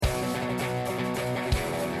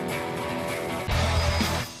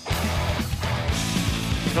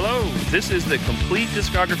This is the Complete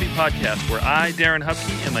Discography Podcast, where I, Darren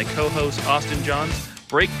Hupke, and my co-host, Austin Johns,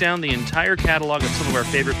 break down the entire catalog of some of our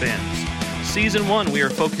favorite bands. Season 1, we are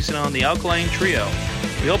focusing on the Alkaline Trio.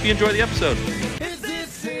 We hope you enjoy the episode.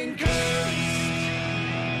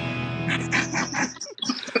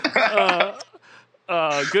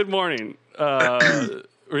 Good morning.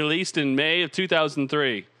 Released in May of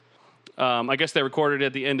 2003. I guess they recorded it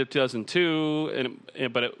at the end of 2002,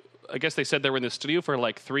 I guess they said they were in the studio for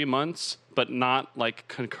like 3 months, but not like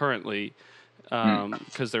concurrently,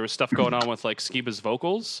 because there was stuff going on with like Skiba's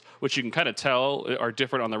vocals, which you can kind of tell are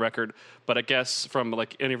different on the record. But I guess from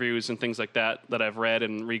like interviews and things like that I've read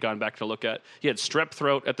and gone back to look at, he had strep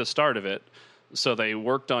throat at the start of it, so they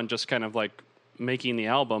worked on just kind of like making the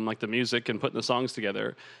album, like the music and putting the songs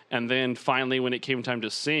together. And then finally, when it came time to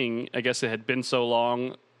sing, I guess it had been so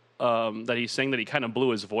long that he sang that he kind of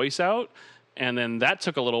blew his voice out. And then that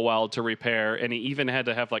took a little while to repair, and he even had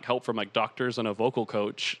to have like help from like doctors and a vocal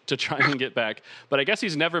coach to try and get back. But I guess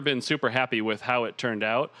he's never been super happy with how it turned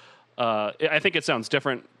out. I think it sounds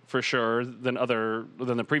different for sure than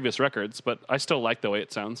the previous records, but I still like the way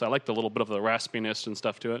it sounds. I like the little bit of the raspiness and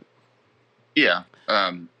stuff to it. Yeah,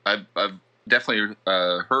 I've definitely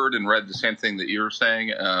heard and read the same thing that you were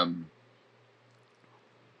saying.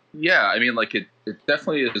 Yeah, I mean, like it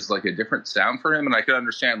definitely is like a different sound for him, and I could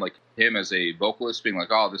understand like him as a vocalist being like,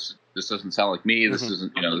 "Oh, this doesn't sound like me. This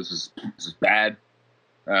isn't, this is bad."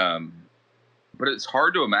 But it's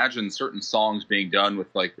hard to imagine certain songs being done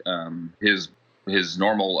with like his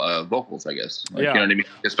normal vocals, I guess. Like, yeah. You know what I mean?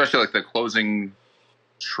 Especially like the closing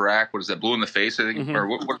track. What is that? Blue in the Face, I think, or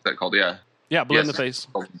what's that called? Yeah. Yeah, Blue in the Face.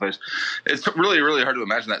 It's really, really hard to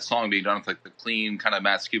imagine that song being done with like the clean kind of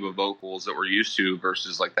Matt Skiba vocals that we're used to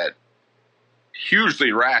versus like that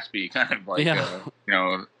hugely raspy kind of like thing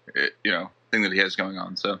that he has going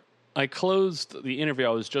on. So I closed the interview I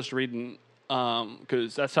was just reading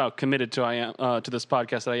because that's how committed I am to this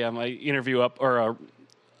podcast that I am. I interview I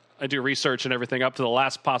do research and everything up to the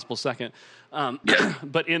last possible second.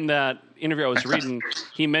 But in that interview I was reading,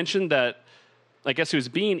 he mentioned that I guess he was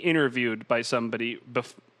being interviewed by somebody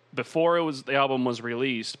before the album was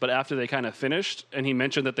released, but after they kind of finished, and he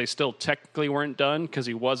mentioned that they still technically weren't done because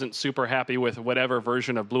he wasn't super happy with whatever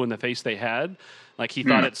version of Blue in the Face they had. Like he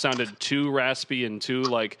thought it sounded too raspy and too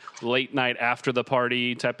like late night after the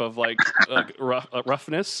party type of like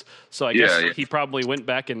roughness. So I guess he probably went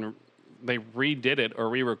back and they redid it or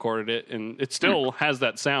re-recorded it, and it still has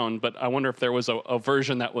that sound. But I wonder if there was a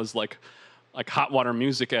version that was like Hot Water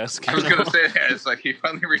Music-esque. I was going to say, it's like he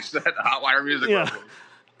finally reached that Hot Water Music level.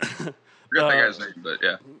 I forgot that guy's name, but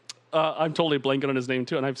yeah. I'm totally blanking on his name,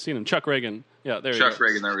 too, and I've seen him. Chuck Reagan. Yeah, there you go. Chuck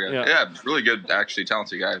Reagan, there we go. Yeah, really good, actually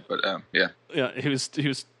talented guy, but yeah. Yeah, he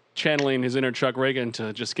was channeling his inner Chuck Reagan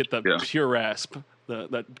to just get the pure rasp,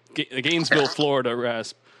 the Gainesville, Florida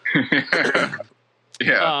rasp.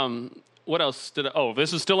 Yeah. What else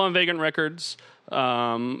this is still on Vagrant Records.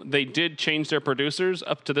 They did change their producers.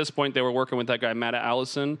 Up to this point, they were working with that guy, Matt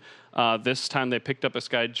Allison. This time they picked up this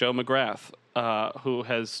guy, Joe McGrath, who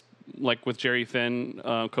has, like with Jerry Finn,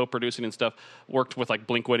 co-producing and stuff, worked with like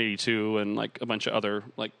Blink-182 and like a bunch of other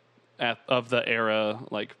like of the era,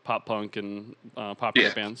 like pop punk and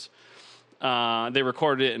popular bands. They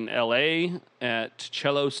recorded it in L.A. at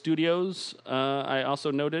Cello Studios. I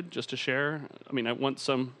also noted, just to share. I mean, I want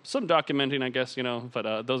some documenting, I guess,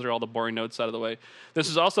 but those are all the boring notes out of the way. This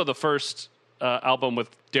is also the first album with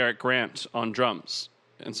Derek Grant on drums.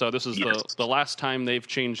 And so this is the last time they've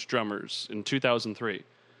changed drummers in 2003,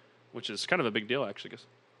 which is kind of a big deal, actually, I guess.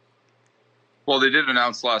 Well, they did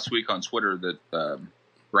announce last week on Twitter that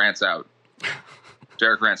Grant's out.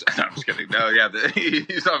 Derek Grant's. No, I'm just kidding. No, yeah,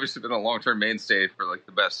 he's obviously been a long-term mainstay for like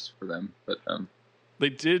the best for them. But they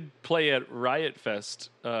did play at Riot Fest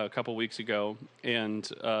a couple weeks ago, and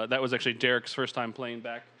that was actually Derek's first time playing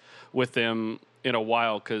back with them in a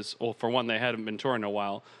while. Because, well, for one, they hadn't been touring in a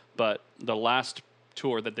while. But the last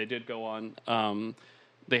tour that they did go on,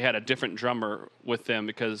 they had a different drummer with them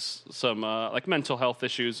because some like mental health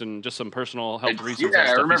issues and just some personal health reasons. Yeah, I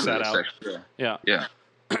stuff remember sat this. out. Yeah.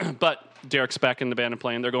 But Derek's back in the band and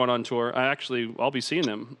playing. They're going on tour. I'll be seeing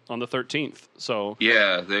them on the 13th. So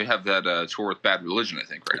yeah, they have that tour with Bad Religion, I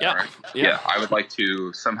think, right now, right? Yeah. I would like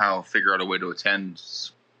to somehow figure out a way to attend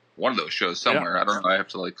one of those shows somewhere. I don't know. I have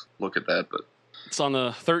to like look at that, but it's on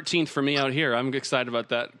the 13th for me out here. I'm excited about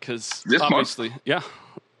that because this obviously, month? Yeah.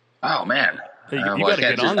 Oh man, you got to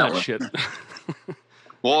get on that shit.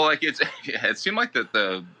 Well, like it seemed like that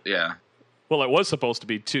Well, it was supposed to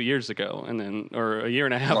be 2 years ago, and then or a year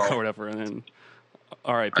and a half or whatever, and then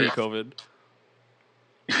R.I.P. COVID.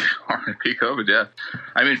 R.I.P. R.I.P. COVID, yeah.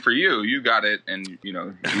 I mean, for you got it, and you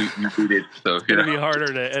beat it. So it's gonna be harder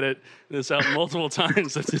to edit this out multiple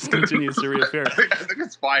times as this continues to reappear. I think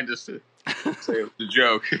it's fine just to say it was a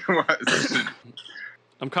joke.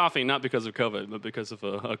 I'm coughing not because of COVID, but because of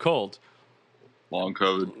a cold. Long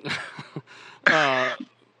COVID.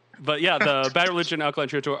 But yeah, the Bad Religion Alkaline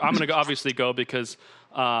Trio tour, I'm going to obviously go because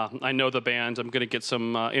I know the band. I'm going to get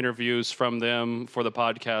some interviews from them for the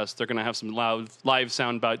podcast. They're going to have some live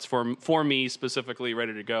sound bites for me specifically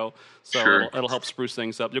ready to go. So sure. it'll help spruce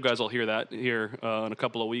things up. You guys will hear that here in a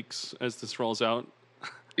couple of weeks as this rolls out.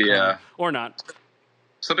 Yeah. Or not.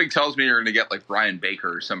 Something tells me you're going to get like Brian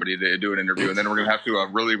Baker or somebody to do an interview, and then we're going to have to do a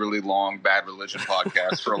really, really long Bad Religion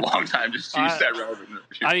podcast for a long time just to use that relevant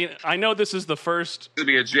interview. I know this is the first. It'll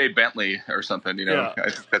be a Jay Bentley or something, Yeah.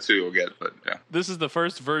 I think that's who you'll get, but yeah. This is the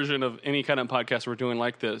first version of any kind of podcast we're doing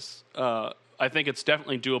like this. I think it's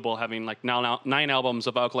definitely doable having like 9 albums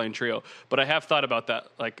of Alkaline Trio, but I have thought about that.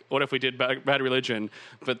 Like, what if we did Bad Religion?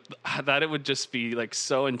 But that it would just be like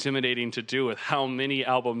so intimidating to do with how many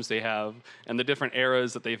albums they have and the different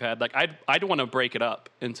eras that they've had. Like, I'd want to break it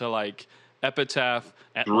up into like Epitaph,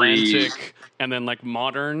 Atlantic, and then like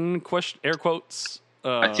modern air quotes.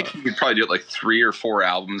 I think you could probably do it like 3 or 4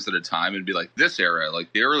 albums at a time and be like this era,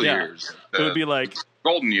 like the early years. It would be like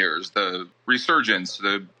golden years, the resurgence,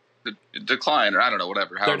 the decline, or I don't know,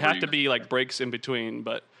 whatever. There'd have to be like breaks in between,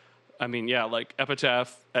 but I mean, yeah, like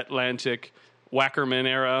Epitaph, Atlantic, Wackerman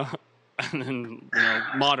era, and then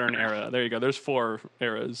modern era. There you go. There's 4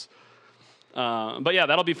 eras. But yeah,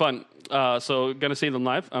 that'll be fun. So gonna see them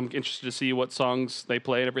live. I'm interested to see what songs they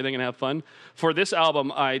play and everything and have fun. For this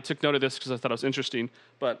album, I took note of this because I thought it was interesting,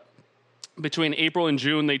 but between April and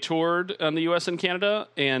June, they toured in the U.S. and Canada,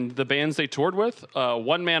 and the bands they toured with,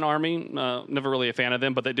 One Man Army, never really a fan of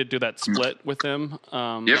them, but they did do that split with them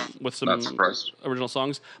with some original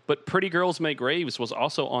songs. But Pretty Girls Make Graves was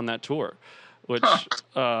also on that tour, which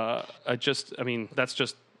I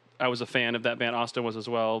was a fan of that band. Austin was as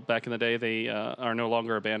well back in the day. They are no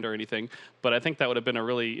longer a band or anything, but I think that would have been a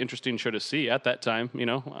really interesting show to see at that time.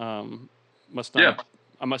 I must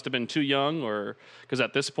have been too young, or because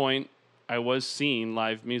at this point, I was seeing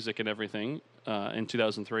live music and everything in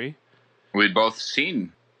 2003. We'd both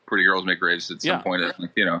seen Pretty Girls Make Graves at some point,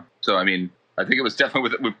 So, I mean, I think it was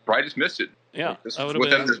definitely we probably just missed it. Yeah. Like, this was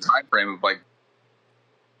within the time frame of, like,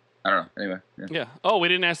 I don't know. Anyway. Yeah. Oh, we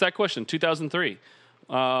didn't ask that question. 2003.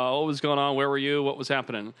 What was going on? Where were you? What was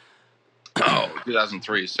happening?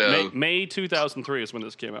 2003. So May 2003 is when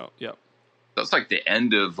this came out. Yep. That's like the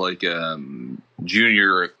end of, like,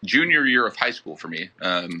 junior year of high school for me.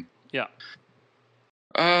 Yeah.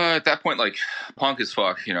 At that point, like, punk as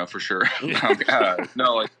fuck, for sure.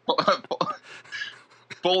 No, like,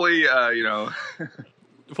 fully,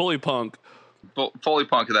 fully punk. Fully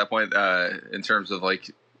punk at that point, in terms of,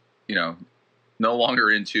 like, no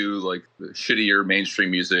longer into, like, the shittier mainstream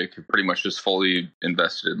music, pretty much just fully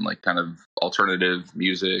invested in, like, kind of alternative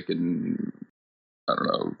music and, I don't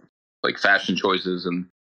know, like, fashion choices. And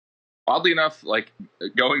oddly enough, like,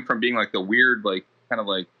 going from being, like, the weird, like, kind of,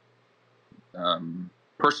 like,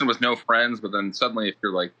 person with no friends, but then suddenly if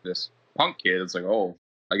you're like this punk kid, it's like, oh,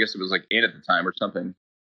 I guess it was like 8 at the time or something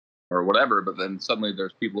or whatever, but then suddenly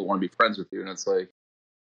there's people that want to be friends with you, and it's like,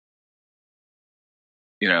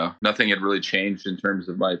 nothing had really changed in terms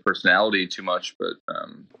of my personality too much, but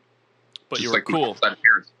you were like cool.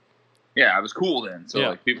 Yeah, I was cool then. So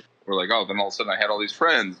like people were like, oh, then all of a sudden I had all these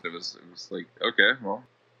friends. It was like, okay, well,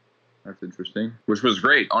 that's interesting, which was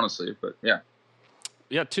great, honestly, but yeah.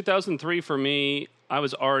 Yeah, 2003 for me, I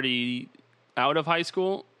was already out of high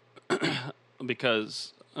school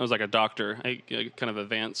because I was like a doctor. I kind of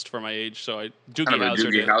advanced for my age, so I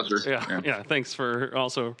Doogie Howser. Yeah. Thanks for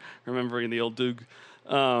also remembering the old Doog.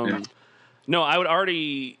 No,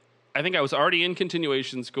 I think I was already in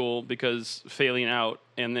continuation school because failing out,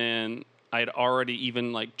 and then I had already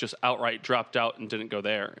even like just outright dropped out and didn't go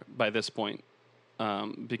there by this point.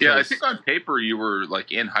 Because, I think on paper you were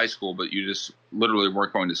like in high school, but you just literally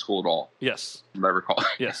weren't going to school at all. Yes. If I recall.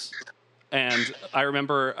 Yes. And I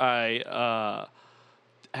remember I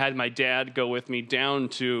had my dad go with me down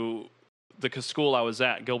to the school I was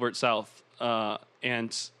at, Gilbert South,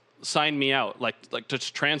 and sign me out, like to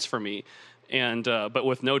transfer me. And but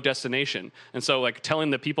with no destination. And so like telling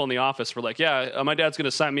the people in the office were like, my dad's going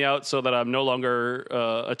to sign me out so that I'm no longer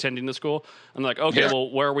attending the school. I'm like, okay,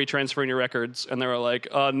 well, where are we transferring your records? And they were like,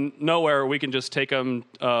 nowhere. We can just take them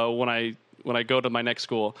when I go to my next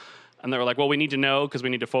school. And they were like, well, we need to know because we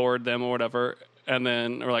need to forward them or whatever. And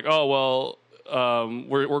then we're like, oh, well,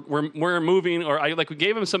 we're moving, or we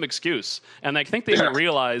gave him some excuse, and I think they didn't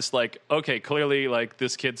realize, like, okay, clearly, like,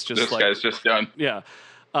 this kid's just this guy's just done. Yeah.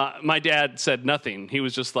 My dad said nothing. He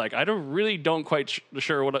was just like, I don't quite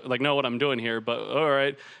sure know what I'm doing here, but all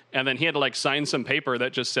right. And then he had to like sign some paper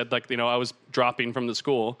that just said like, I was dropping from the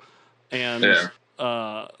school, and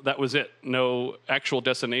that was it. No actual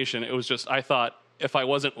destination. It was just, I thought if I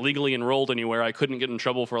wasn't legally enrolled anywhere, I couldn't get in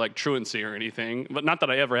trouble for like truancy or anything. But not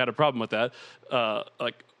that I ever had a problem with that,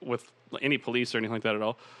 like with any police or anything like that at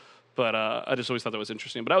all. But I just always thought that was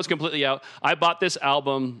interesting. But I was completely out. I bought this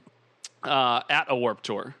album at a Warped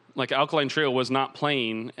Tour. Like, Alkaline Trio was not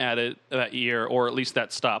playing at it that year, or at least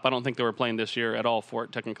that stop. I don't think they were playing this year at all for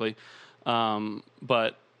it, technically.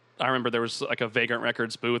 But I remember there was like a Vagrant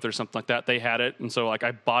Records booth or something like that. They had it, and so like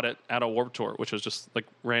I bought it at a Warped Tour, which was just like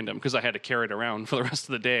random because I had to carry it around for the rest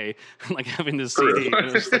of the day, like having this CD. And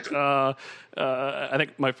it was like, I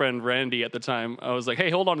think my friend Randy at the time, I was like,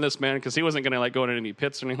 "Hey, hold on to this, man," because he wasn't going to like go into any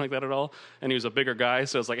pits or anything like that at all, and he was a bigger guy,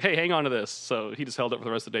 so I was like, "Hey, hang on to this." So he just held it for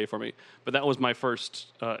the rest of the day for me. But that was my first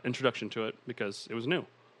introduction to it because it was new.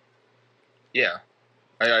 Yeah,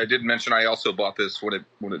 I did mention I also bought this when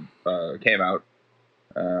it came out.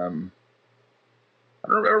 I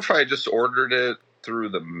don't remember if I just ordered it through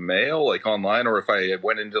the mail, like online, or if I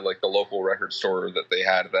went into like the local record store that they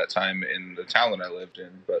had at that time in the town that I lived in.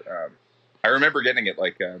 But I remember getting it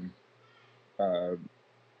like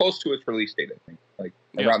close to its release date, I think, like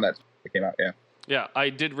around that time it came out. Yeah. Yeah, I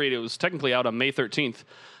did read it was technically out on May 13th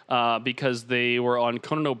because they were on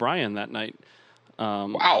Conan O'Brien that night.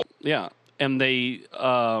 Wow. Yeah, and they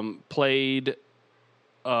played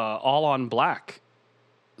All on Black.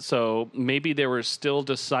 So maybe they were still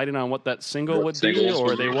deciding on what that single would be,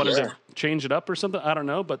 or they wanted to change it up or something. I don't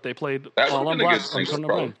know, but they played All on Black on Conan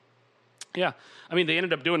O'Brien. Yeah, I mean, they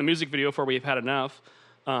ended up doing a music video for We've Had Enough.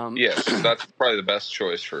 Yes, that's probably the best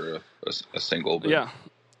choice for a single. But. Yeah,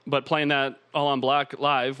 but playing that All on Black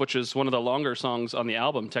live, which is one of the longer songs on the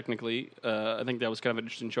album, technically, I think that was kind of an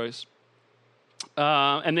interesting choice.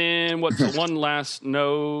 And then what's one last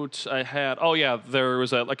note I had? Oh yeah, there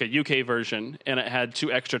was a UK version, and it had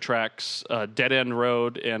 2 extra tracks, Dead End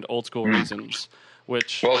Road and Old School Reasons,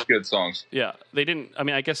 which both good songs. Yeah, they didn't. I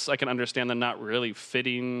mean, I guess I can understand them not really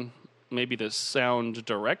fitting maybe the sound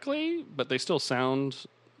directly, but they still sound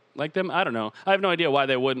like them. I don't know. I have no idea why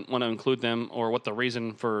they wouldn't want to include them, or what the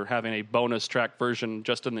reason for having a bonus track version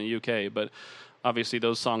just in the UK, but. Obviously,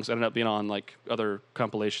 those songs ended up being on like other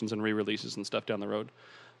compilations and re-releases and stuff down the road.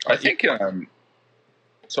 I think.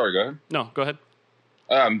 Sorry, go ahead. No, go ahead.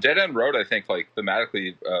 Dead End Road, I think, like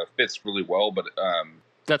thematically fits really well, but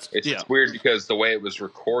it's weird because the way it was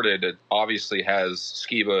recorded, it obviously has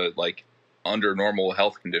Skiba like under normal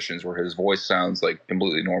health conditions, where his voice sounds like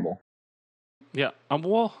completely normal. Yeah.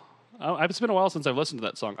 Well, it's been a while since I've listened to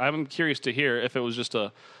that song. I'm curious to hear if it was just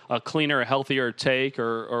a cleaner, healthier take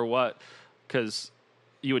or what. Because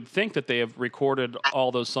you would think that they have recorded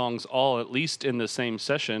all those songs all at least in the same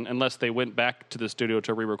session, unless they went back to the studio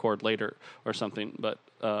to re-record later or something. But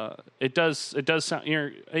it does sound. It's sound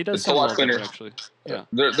a lot cleaner, actually. Yeah,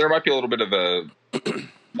 there might be a little bit of a.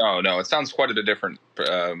 No, it sounds quite a bit different.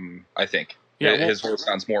 I think. Yeah, his voice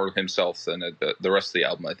sounds more himself than the rest of the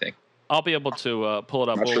album. I think. I'll be able to pull it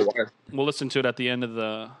up. We'll listen to it at the end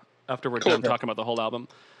of after we're done talking about the whole album.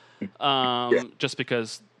 Just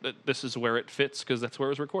because this is where it fits, because that's where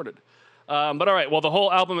it was recorded. But all right, well, the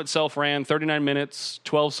whole album itself ran 39 minutes,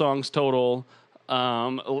 12 songs total.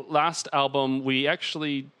 Last album, we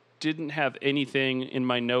actually didn't have anything in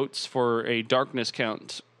my notes for a darkness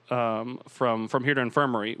count from Here to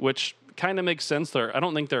Infirmary, which kind of makes sense there. I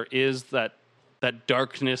don't think there is that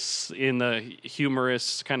darkness in the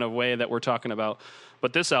humorous kind of way that we're talking about.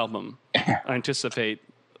 But this album, I anticipate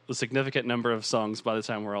a significant number of songs by the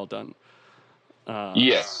time we're all done.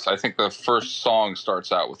 Yes, I think the first song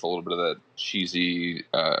starts out with a little bit of that cheesy,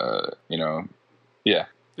 yeah.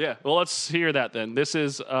 Yeah, well, let's hear that then. This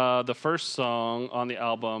is the first song on the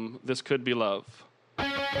album, This Could Be Love.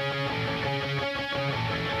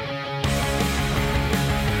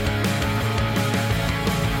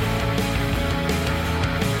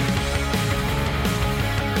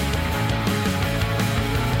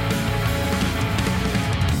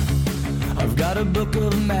 Got a book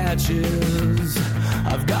of matches,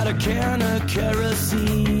 I've got a can of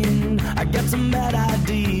kerosene, I got some bad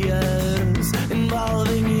ideas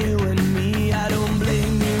involving you and me. I don't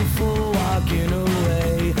blame you for walking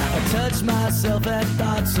away. I touch myself at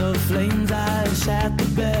thoughts of flames. I shat the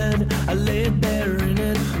bed, I laid there in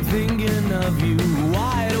it, thinking of you,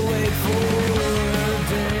 wide awake for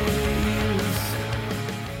days.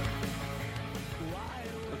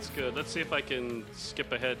 That's good. let's see if I can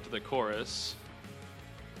skip ahead to the chorus.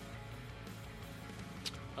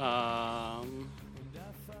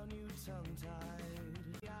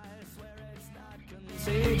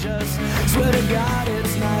 Contagious. Swear to God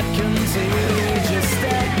it's not contagious.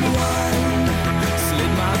 Step one,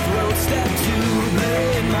 slit my throat. Step two,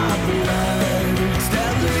 bleed my blood.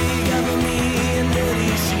 Step three, cover me in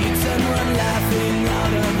dirty sheets and run laughing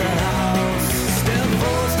out of the house. Step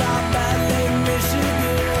four, stop at Lake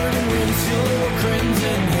Michigan and rinse your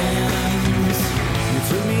crimson hands. You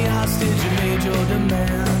took me hostage and made your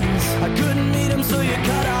demands. I couldn't meet them, so you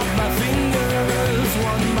cut off my fingers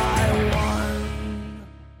one by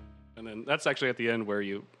one. And that's actually at the end where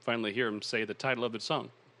you finally hear him say the title of the song.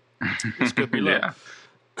 This could be love.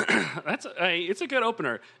 It's a good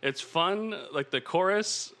opener. It's fun. Like the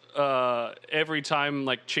chorus, every time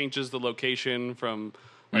like changes the location from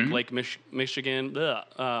like Lake Michigan.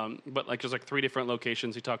 But like there's like 3 different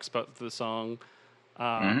locations he talks about the song.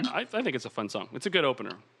 I think it's a fun song. It's a good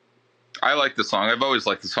opener. I like the song. I've always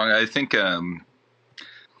liked the song. I think,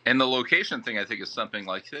 and the location thing, I think, is something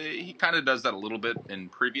like he kind of does that a little bit in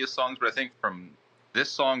previous songs, but I think from this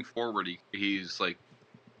song forward, he's like,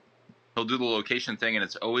 he'll do the location thing, and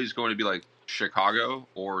it's always going to be like Chicago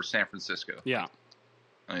or San Francisco. Yeah.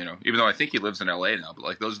 You know, even though I think he lives in LA now, but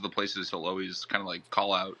like those are the places he'll always kind of like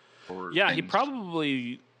call out. Yeah, things. he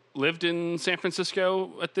probably lived in San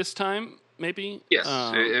Francisco at this time, maybe. Yes,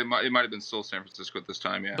 it might have been still San Francisco at this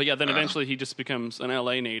time, yeah. But yeah, then eventually he just becomes an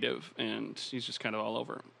LA native, and he's just kind of all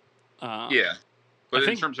over. Yeah, but in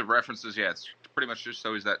think, terms of references, yeah, it's pretty much just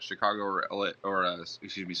always that Chicago or LA or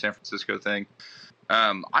San Francisco thing.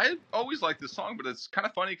 I always liked this song, but it's kind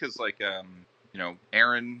of funny because like you know,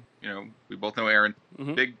 Aaron, you know, we both know Aaron,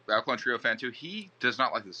 big Alkaline Trio fan too. He does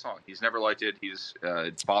not like this song. He's never liked it.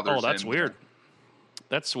 It bothers him. Oh, that's weird.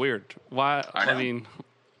 That's weird. Why? I mean,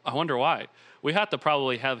 I wonder why. We have to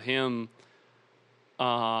probably have him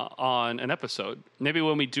on an episode. Maybe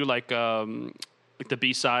when we do like the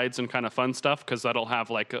B-sides and kind of fun stuff, because that'll have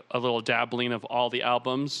like a little dabbling of all the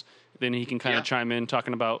albums. Then he can kind of chime in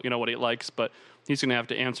talking about, you know, what he likes, but he's going to have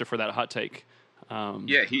to answer for that hot take.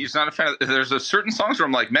 Yeah, he's not a fan of, there's a certain songs where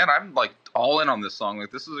I'm like, man, I'm like all in on this song.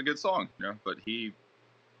 Like, this is a good song, you know, but he,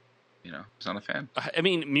 you know, he's not a fan. I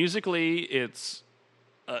mean, musically, it's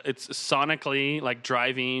sonically like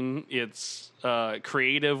driving. It's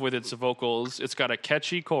creative with its vocals. It's got a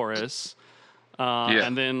catchy chorus.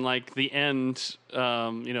 And then like the end,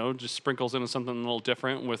 you know, just sprinkles into something a little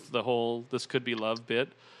different with the whole "this could be love" bit.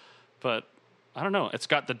 But I don't know. It's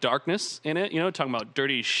got the darkness in it, you know, talking about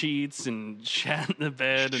dirty sheets and shat in the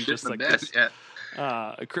bed and just like this,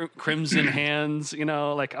 crimson hands, you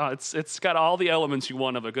know, like it's got all the elements you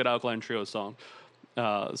want of a good Alkaline Trio song.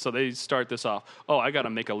 So they start this off. Oh, I got to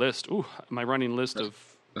make a list. Ooh, my running list of.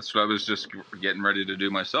 That's what I was just getting ready to do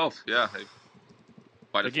myself. Yeah.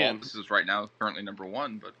 By default, this is right now currently number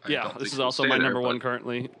 1, but this is also my number 1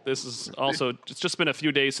 currently. This is also, it's just been a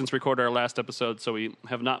few days since we recorded our last episode, so we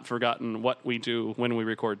have not forgotten what we do when we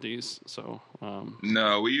record these. So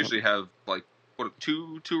no, we usually have like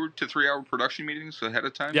 2 to 3 hour production meetings ahead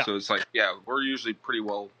of time. Yeah. So it's like, we're usually pretty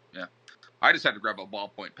well. Yeah, I just had to grab a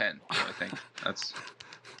ballpoint pen. So I think that's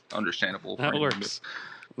understandable. That works.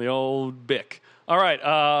 The old Bic. All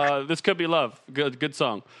right, this could be love. Good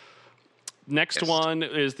song. Next one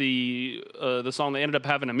is the song they ended up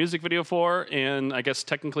having a music video for, and I guess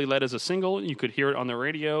technically led as a single. You could hear it on the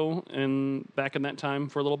radio back in that time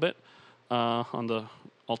for a little bit on the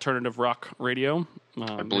alternative rock radio.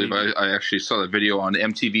 I believe I actually saw the video on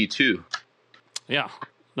MTV2. Yeah,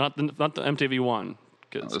 not the MTV one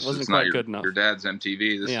because it wasn't quite good enough. Your dad's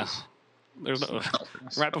MTV.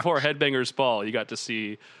 Right before Headbangers Ball, you got to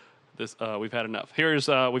see this. We've had enough. Here's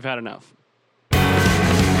We've Had Enough.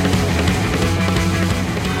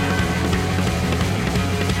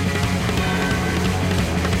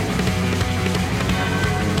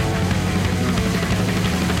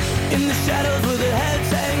 In the shadows where the heads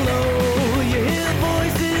hang low, you hear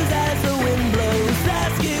voices as the wind blows,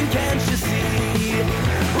 asking, can't you see?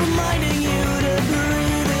 Reminding you to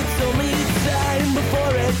breathe, it's only time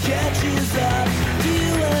before it catches up to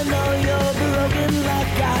you. And though you're broken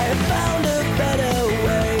like I found a better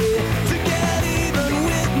way to get even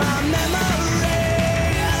with my memory.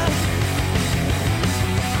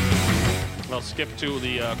 I'll skip to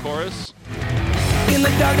the chorus. In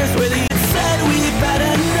the darkness where you said we've had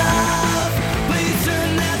enough, please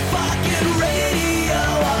turn that fucking radio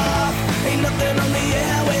off. Ain't nothing on the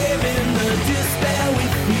airwave in the despair we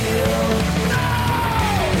feel. No!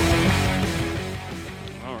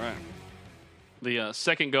 All right. the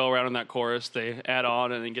second go around on that chorus, they add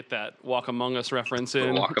on and then get that "Walk Among Us" reference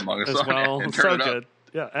in Walk Among Us as well. and So turn it good,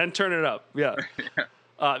 yeah, and turn it up, yeah.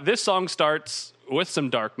 This song starts with some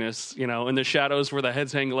darkness, in the shadows where the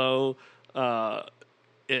heads hang low.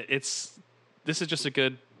 This is just a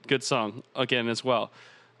good song again as well.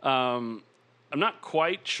 I'm not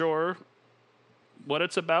quite sure what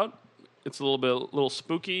it's about. It's a little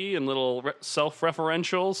spooky and little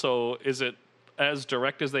self-referential. So is it as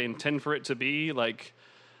direct as they intend for it to be? Like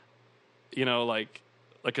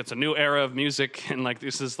it's a new era of music, and like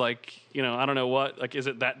this is like, I don't know what. Like, is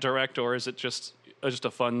it that direct, or is it just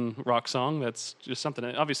a fun rock song? That's just something.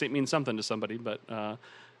 Obviously, it means something to somebody, but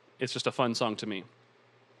it's just a fun song to me.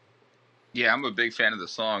 Yeah, I'm a big fan of the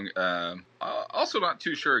song. Also not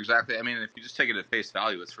too sure exactly. I mean, if you just take it at face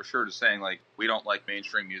value, it's for sure just saying, like, we don't like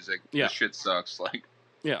mainstream music. Yeah. This shit sucks. Like,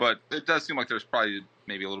 yeah. But it does seem like there's probably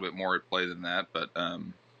maybe a little bit more at play than that. But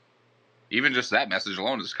even just that message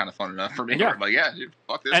alone is kind of fun enough for me. Yeah. I'm like, yeah, dude,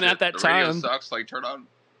 fuck this and shit. at that the time, radio sucks. Like, turn on.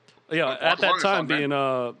 Yeah, at that time,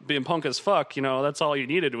 being punk as fuck, that's all you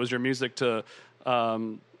needed was your music to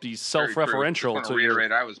be self-referential. Just want to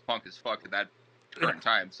reiterate, I was punk as fuck at that current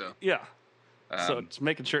time. So yeah. So it's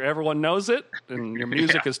making sure everyone knows it, and your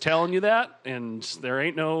music is telling you that, and there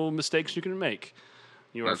ain't no mistakes you can make.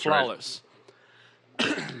 You are flawless.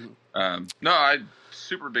 Right. No, I'm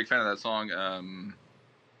super big fan of that song.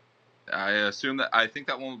 I think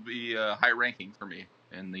that one will be high ranking for me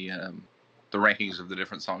in the rankings of the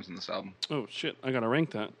different songs in this album. Oh shit! I gotta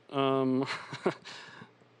rank that.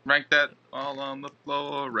 Rank that all on the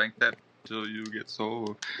floor. Rank that till you get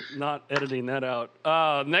sore. Not editing that out.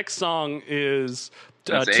 Next song is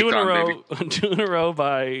That's two in a Akon, row. Two in a row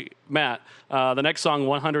by Matt. The next song,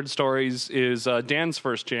 100 Stories, is Dan's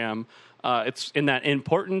first jam. It's in that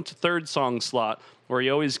important third song slot where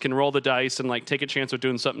you always can roll the dice and like take a chance of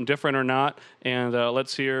doing something different or not. And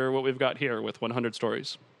let's hear what we've got here with 100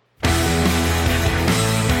 Stories.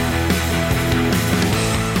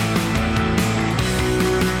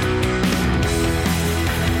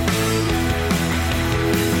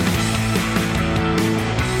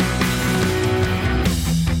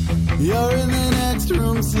 You're in the next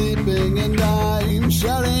room sleeping and I'm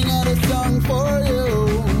shouting at a song for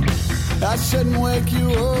you. I shouldn't wake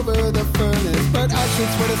you over the furnace, but I should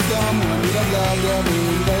swear to someone you'd have loved every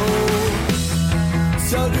low.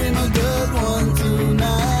 So dream a good one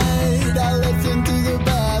tonight. I listen to the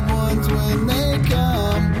bad ones when they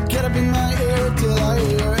come. Get up in my ear till I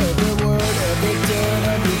hear every word, every turn,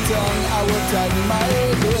 every tongue. I will tighten my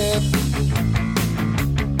grip.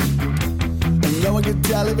 No one could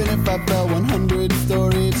tell even if I fell 100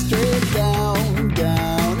 stories straight down,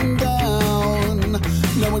 down, down.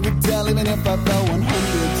 No one could tell even if I fell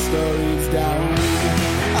 100 stories down.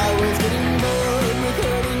 I was getting bored with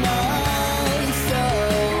hurting myself.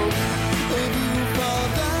 If you fall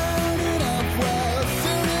down enough, well,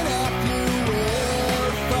 soon enough you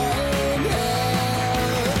will find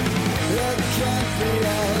hell. It can't be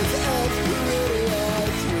as pretty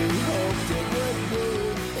as we hoped it would be.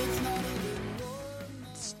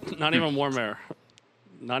 It's not even Not even warm air.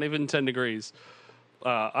 Not even 10 degrees.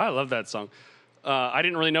 I love that song. I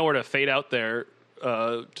didn't really know where to fade out there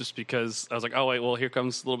just because I was like, oh, wait, well, here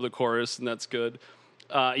comes a little bit of chorus, and that's good.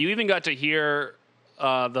 You even got to hear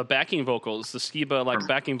the backing vocals, the Skiba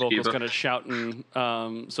backing vocals kind of shouting,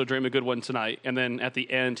 so dream a good one tonight. And then at the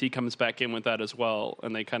end, he comes back in with that as well,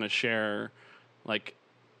 and they kind of share, like,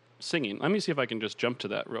 singing. Let me see if I can just jump to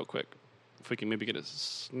that real quick. If we can maybe get a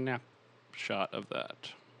snapshot of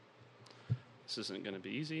that. This isn't going to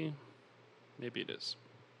be easy. Maybe it is.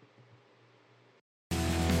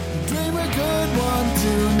 dream a good one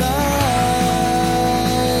tonight.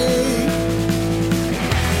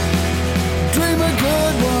 Dream a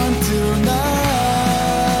good one tonight.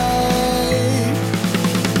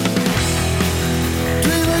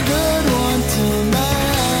 Dream a good one tonight.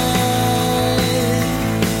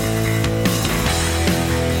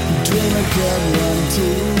 Dream a good one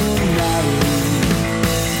tonight.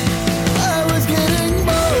 I was getting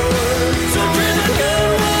bored, so dream a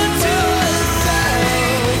good one tonight.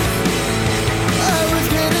 I was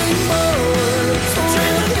getting bored, so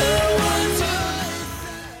dream a good one tonight.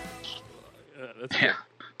 That's Yeah.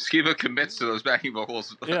 Skiba commits to those backing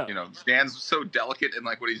vocals. Yeah. Dan's so delicate in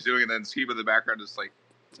like what he's doing, and then Skiba in the background is like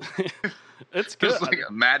It's good. just like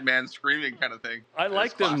a madman screaming kind of thing. I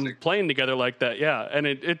like them classic. playing together like that, yeah. And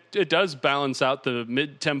it does balance out the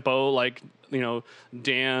mid-tempo, like,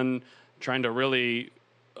 Dan trying to really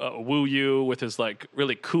woo you with his, like,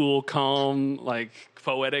 really cool, calm, like,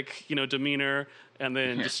 poetic, demeanor. and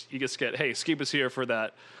then you just get, hey, Skeep is here for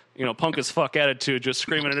that, punk as fuck attitude, just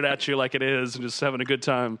screaming it at you like it is, and just having a good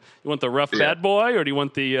time. You want the rough bad boy, or do you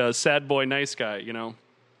want the sad boy nice guy?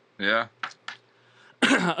 Yeah.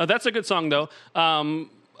 That's a good song though.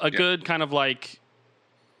 Good kind of like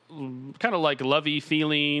lovey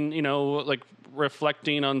feeling, like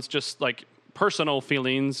reflecting on just like personal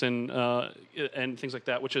feelings and things like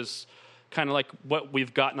that, which is kind of like what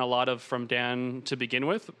we've gotten a lot of from Dan to begin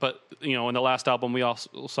with. But in the last album, we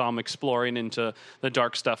also saw him exploring into the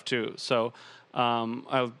dark stuff too. So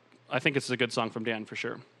I think it's a good song from Dan for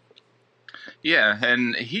sure. Yeah,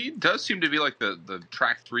 and he does seem to be like the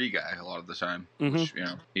track 3 guy a lot of the time. Which,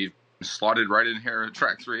 he slotted right in here at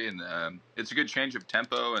track 3, and it's a good change of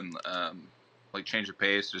tempo and like change of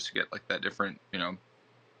pace just to get like that different.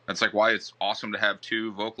 That's like why it's awesome to have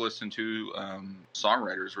 2 vocalists and 2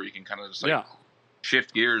 songwriters, where you can kind of just like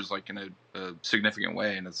shift gears like in a significant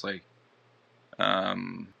way, and it's like,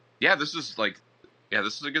 this is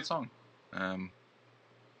a good song.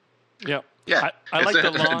 Yeah, I like the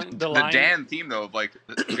line. The Dan theme though of like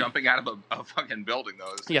jumping out of a fucking building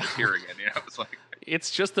though is here again. It's like it's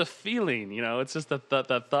just the feeling. It's just the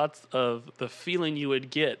thoughts of the feeling you would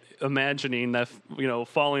get imagining that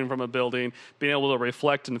falling from a building, being able to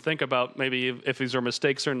reflect and think about maybe if these are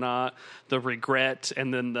mistakes or not, the regret,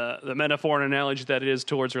 and then the metaphor and analogy that it is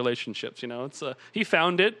towards relationships. It's he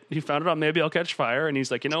found it on Maybe I'll Catch Fire, and he's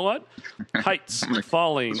like, you know what, heights,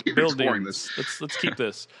 falling, buildings. Let's keep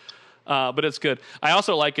this. But it's good. I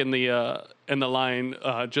also like in the line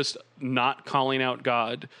just not calling out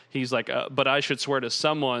God. He's like, but I should swear to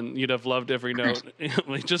someone you'd have loved every note. He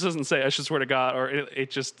just doesn't say I should swear to God, or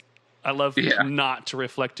it just. I love not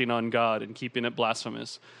reflecting on God and keeping it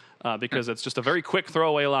blasphemous because it's just a very quick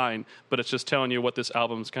throwaway line, but it's just telling you what this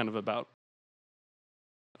album's kind of about.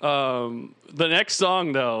 The next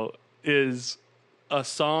song though is a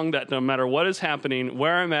song that no matter what is happening,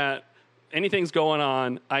 where I'm at, anything's going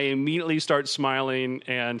on, I immediately start smiling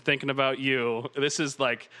and thinking about you. This is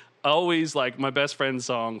like always like my best friend's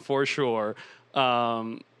song for sure.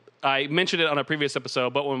 I mentioned it on a previous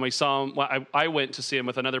episode, but when we saw him, I went to see him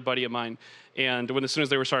with another buddy of mine. And as soon as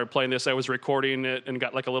they started playing this, I was recording it and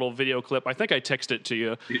got like a little video clip. I think I texted it to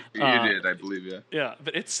you. You did, I believe, yeah. Yeah,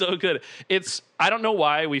 but it's so good. I don't know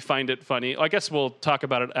why we find it funny. I guess we'll talk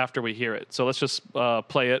about it after we hear it. So let's just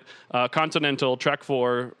play it. Continental, track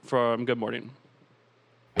 4 from Good Mourning.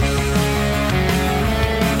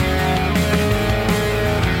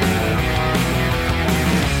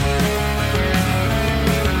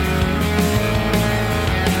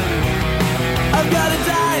 I've got a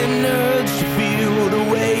dying urge to feel the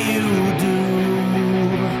way you do.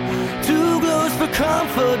 2 glows for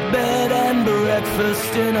comfort, bed and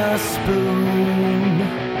breakfast in a spoon.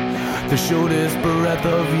 The shortest breath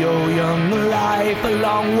of your young life, a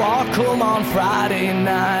long walk home on Friday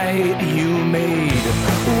night. You made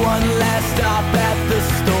one last stop at the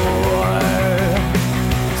store.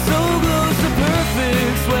 So close to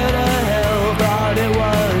perfect, swear to hell thought it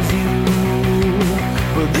was you.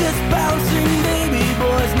 But this bouncing baby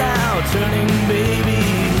boy's now turning baby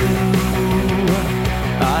blue.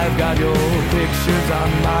 I've got your pictures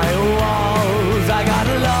on my walls. I got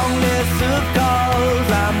a long list of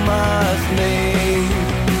calls I must make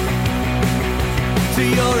to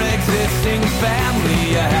your existing family.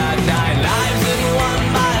 You had 9 lives and one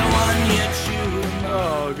by one you chewed.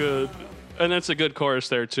 Oh, good. And that's a good chorus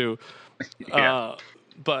there too.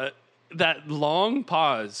 But that long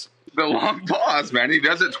pause. The long pause, man. He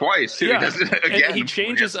does it twice, too. Yeah. He does it again. And he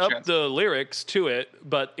changes up the lyrics to it,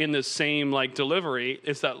 but in the same like delivery.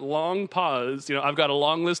 It's that long pause. I've got a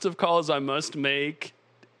long list of calls I must make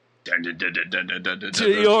to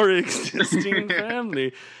your existing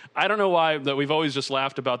family. I don't know why that we've always just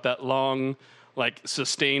laughed about that long, like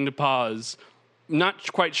sustained pause.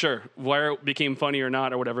 Not quite sure where it became funny or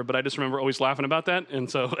not or whatever, but I just remember always laughing about that.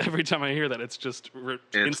 And so every time I hear that, it's just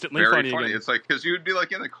instantly very funny again. It's like, because you would be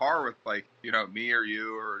like in the car with like, me or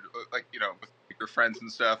you or like, with your friends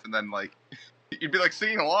and stuff. And then like, you'd be like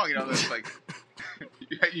singing along, it's like,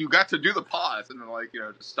 you got to do the pause and then like,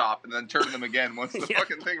 to stop and then turn them again once the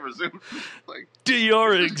fucking thing resumes. Like, to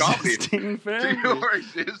your existing family. To your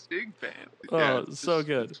existing family. Oh, so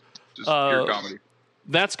good. Just pure comedy.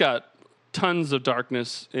 That's got tons of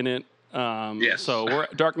darkness in it. Yes. So we're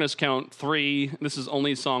at darkness count 3. This is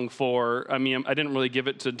only song 4. I mean, I didn't really give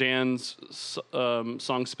it to Dan's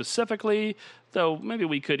song specifically, though maybe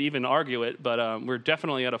we could even argue it, but we're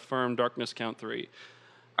definitely at a firm darkness count 3.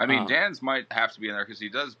 I mean, Dan's might have to be in there because he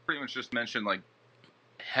does pretty much just mention like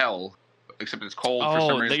hell except it's cold for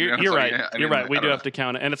some reason. You're right. You're right. We do have to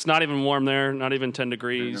count it. And it's not even warm there, not even 10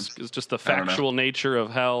 degrees. It's just the factual nature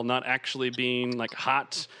of hell, not actually being like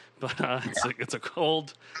hot, but it's a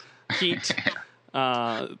cold heat.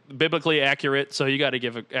 Biblically accurate, so you got to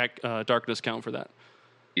give a darkness count for that.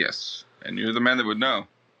 Yes, and you're the man that would know.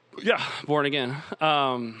 Yeah, born again. It's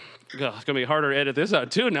going to be harder to edit this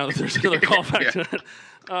out, too, now that there's another callback to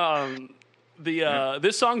it.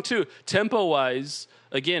 This song, too, tempo-wise,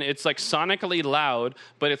 again, it's like sonically loud,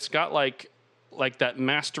 but it's got like that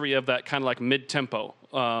mastery of that kind of like mid-tempo.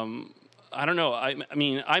 I don't know. I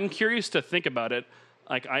mean, I'm curious to think about it.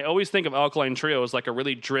 Like, I always think of Alkaline Trio as like a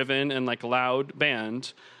really driven and like loud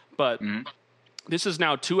band, but this is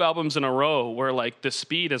now 2 albums in a row where like the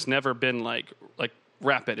speed has never been like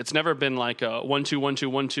rapid. It's never been like a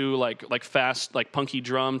 1-2-1-2-1-2 like fast like punky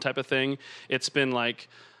drum type of thing. It's been like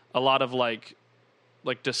a lot of like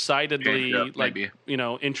decidedly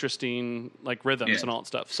interesting like rhythms and all that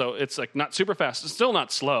stuff. So it's like not super fast. It's still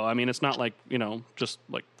not slow. I mean, it's not like just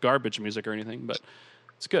like garbage music or anything, but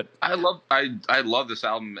it's good. I love this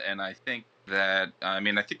album, and I think that I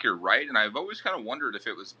think you're right. And I've always kind of wondered if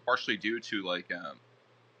it was partially due to like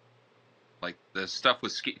the stuff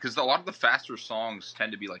with Ski, because a lot of the faster songs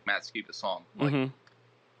tend to be like Matt Skiba's song. Like,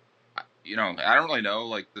 I don't really know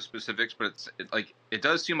like the specifics, but it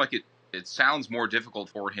does seem like it sounds more difficult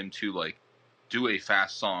for him to like do a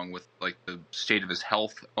fast song with like the state of his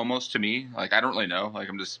health almost to me. Like, I don't really know. Like,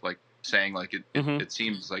 I'm just like saying like it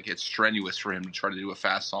seems like it's strenuous for him to try to do a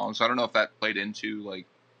fast song. So I don't know if that played into like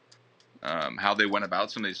how they went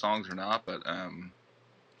about some of these songs or not, but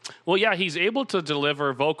well, yeah, he's able to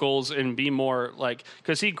deliver vocals and be more like,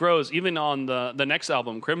 because he grows even on the next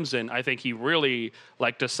album, Crimson. I think he really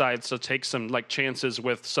like decides to take some like chances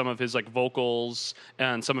with some of his like vocals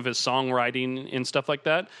and some of his songwriting and stuff like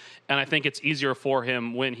that. And I think it's easier for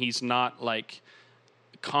him when he's not like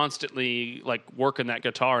constantly like working that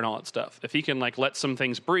guitar and all that stuff. If he can like let some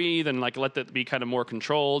things breathe and like let that be kind of more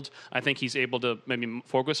controlled, I think he's able to maybe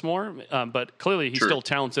focus more. But clearly he's still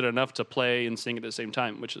talented enough to play and sing at the same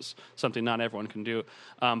time, which is something not everyone can do.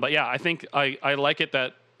 But yeah, I think I like it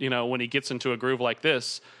that, when he gets into a groove like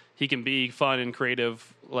this, he can be fun and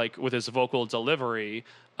creative like with his vocal delivery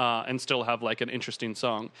and still have like an interesting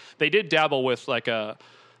song. They did dabble with like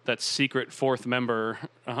that secret fourth member,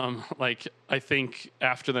 like I think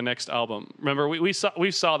after the next album. Remember, we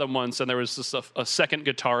saw them once, and there was just a second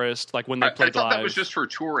guitarist, like when they played live. I thought that was just for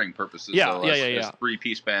touring purposes. Yeah, so yeah.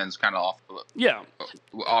 3-piece bands kind of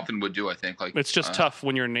often would do. I think like it's just tough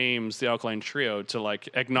when your name's the Alkaline Trio to like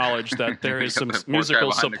acknowledge that there is some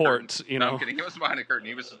musical support. No, I'm kidding. He wasn't behind a curtain.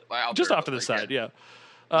 He was out just there, off to the side. Yeah.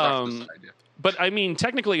 Off to the side, yeah. But I mean,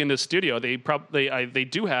 technically, in this studio, they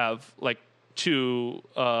do have like 2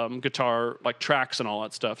 guitar like tracks and all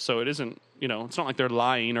that stuff, so it isn't it's not like they're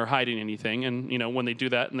lying or hiding anything. And when they do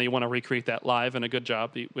that and they want to recreate that live and a good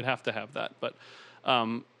job, you would have to have that. But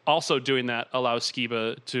also doing that allows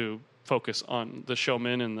Skiba to focus on the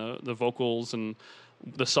showman and the vocals and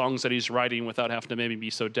the songs that he's writing without having to maybe be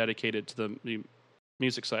so dedicated to the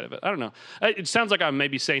music side of it. I don't know. It sounds like I'm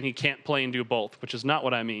maybe saying he can't play and do both, which is not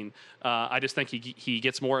what I mean. I just think he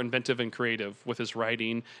gets more inventive and creative with his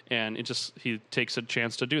writing, and he takes a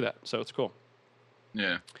chance to do that. So it's cool.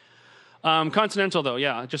 Yeah. Continental though,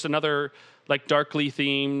 yeah, just another like darkly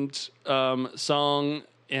themed song.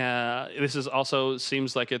 This is also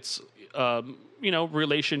seems like it's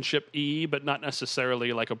relationship-y, but not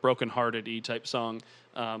necessarily like a broken-hearted-y type song,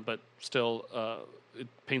 but still. It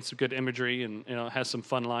paints some good imagery and has some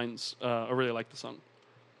fun lines. I really like the song.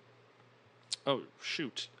 Oh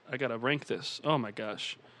shoot! I gotta rank this. Oh my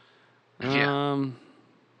gosh. Yeah.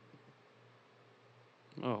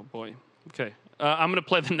 Oh boy. Okay. I'm gonna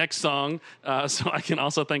play the next song so I can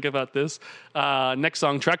also think about this. Next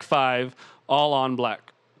song, track 5, All on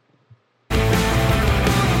Black.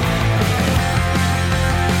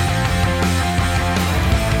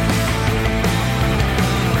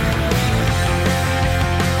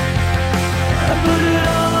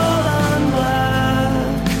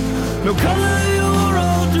 No color, you're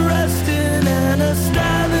all dressed in, and a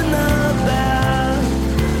stab in the back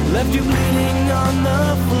left you bleeding on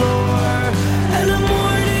the floor, and I'm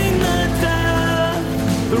mourning the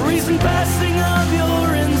death, the recent passing of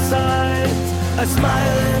your insides. I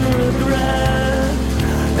smile in regret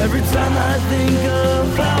every time I think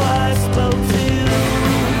of how I spoke to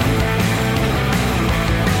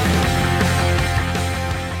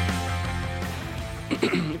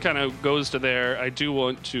Kind of goes to there. I do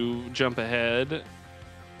want to jump ahead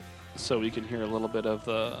so we can hear a little bit of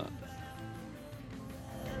the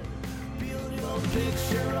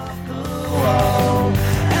picture off the wall,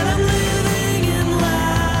 and I'm living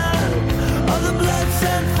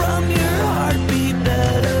sent from your heartbeat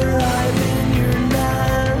that arrive in your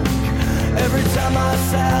neck. Every time I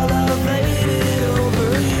salivated over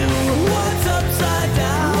you. What's upside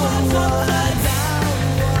down?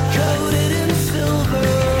 Coated in silver.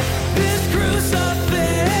 This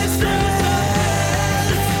crucifix is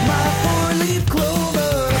my four-leaf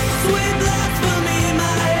clover. Sweet blasphemy,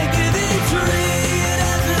 my giving tree. It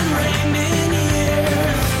hasn't rained in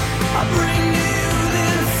years. I bring you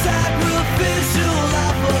this sacrificial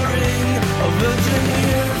offering of virgin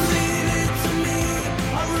ears. Leave it to me.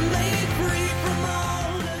 I'll remain free from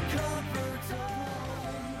all the comforts of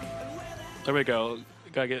home. There we go.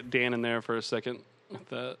 Gotta get Dan in there for a second with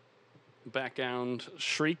the background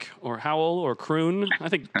shriek or howl or croon. I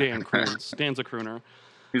think Dan croons. Dan's a crooner.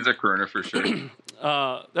 He's a crooner for sure.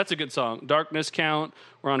 That's a good song. Darkness Count.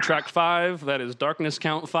 We're on track 5. That is Darkness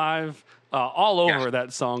Count 5. All over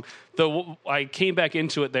that song. I came back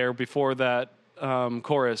into it there before that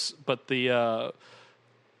chorus, but the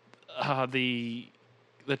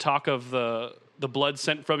talk of the blood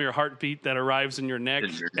sent from your heartbeat that arrives in your neck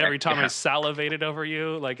every time I salivated over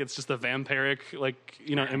you, like it's just the vampiric,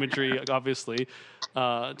 imagery. Obviously,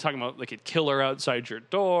 talking about like a killer outside your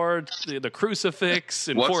door, the crucifix,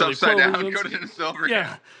 and what's upside down, coated in silver.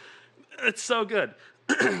 Yeah, it's so good.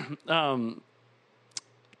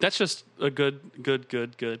 That's just a good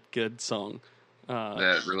song.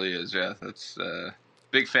 That really is. Yeah, that's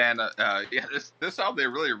big fan. This album, they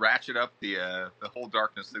really ratchet up the whole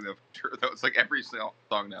darkness thing. Though it's like every song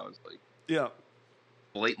now is like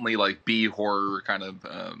blatantly like B horror kind of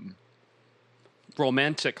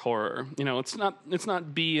romantic horror. It's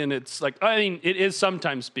not B, and it's like, I mean, it is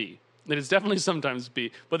sometimes B. It is definitely sometimes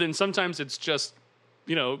B, but then sometimes it's just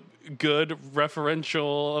good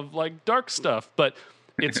referential of like dark stuff, but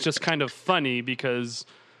it's just kind of funny because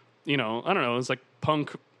I don't know, it's like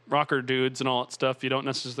punk rocker dudes and all that stuff. You don't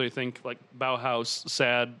necessarily think like Bauhaus,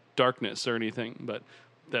 sad darkness or anything, but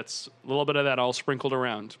that's a little bit of that all sprinkled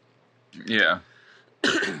around. Yeah.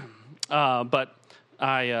 But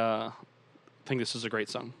I think this is a great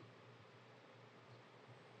song.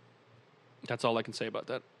 That's all I can say about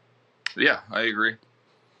that. Yeah, I agree.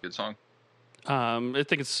 Good song. I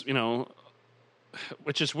think it's,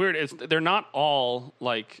 which is weird. They're not all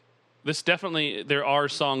like this. Definitely, there are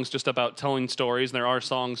songs just about telling stories, and there are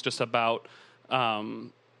songs just about,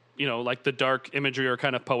 like the dark imagery or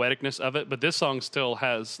kind of poeticness of it. But this song still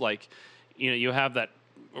has like, you have that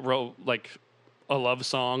like a love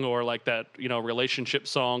song or like that, relationship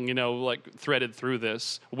song, like threaded through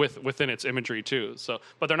this within its imagery too. So,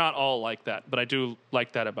 but they're not all like that. But I do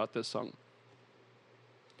like that about this song.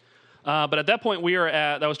 But at that point,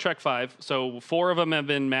 that was track 5. So 4 of them have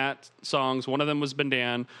been Matt songs. 1 of them was been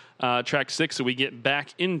Dan. Track 6, so we get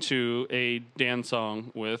back into a Dan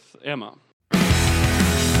song with Emma.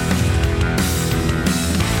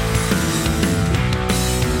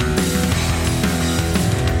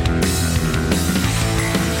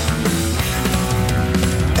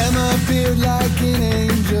 Emma appeared like an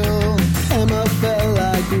angel. Emma fell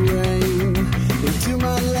like rain into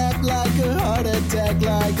my lap like a heart attack,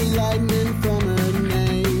 like lightning from her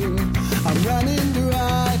name. I'm running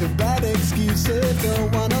dry of bad excuses.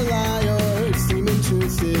 Don't wanna lie or seem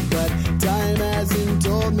intrusive, but time hasn't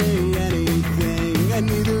told me anything, and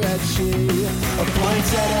neither has she. A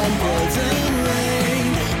poinsettia and poison rain,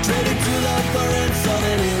 traded true love for insult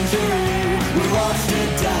and injury. We washed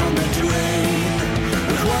it down the drain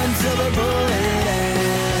with one silver bullet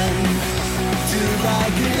and 2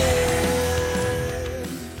 Vicodin.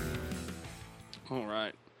 All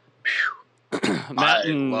right. I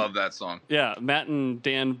love that song. Yeah, Matt and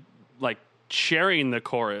Dan like sharing the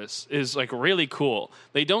chorus is like really cool.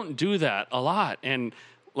 They don't do that a lot, and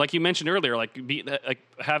like you mentioned earlier, like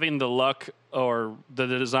having the luck or the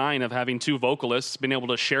design of having 2 vocalists being able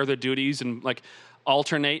to share the duties and like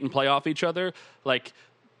alternate and play off each other. Like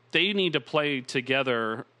they need to play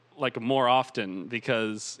together like more often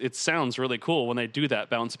because it sounds really cool when they do that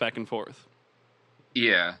bounce back and forth.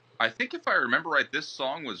 Yeah. I think if I remember right, this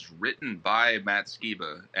song was written by Matt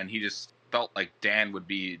Skiba, and he just felt like Dan would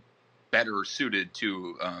be better suited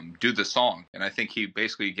to do the song. And I think he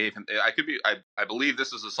basically gave him. I believe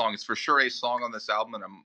this is a song. It's for sure a song on this album, and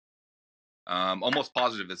I'm almost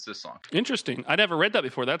positive it's this song. Interesting. I never read that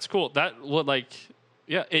before. That's cool. That would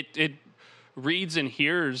it reads and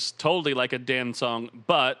hears totally like a Dan song,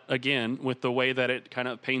 but again, with the way that it kind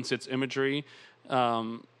of paints its imagery.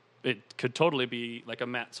 It could totally be like a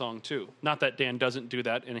Matt song too. Not that Dan doesn't do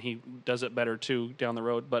that, and he does it better too down the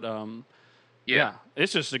road. But yeah,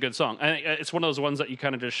 it's just a good song. And it's one of those ones that you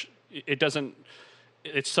kind of just it doesn't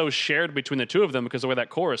it's so shared between the two of them because the way that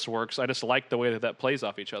chorus works. I just like the way that plays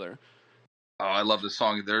off each other. Oh, I love this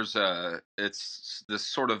song. There's it's this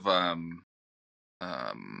sort of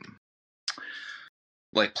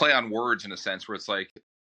like play on words in a sense where it's like,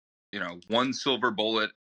 one silver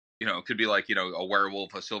bullet, it could be like, a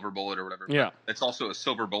werewolf, a silver bullet or whatever. Yeah. It's also a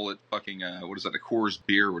silver bullet fucking, what is that? A Coors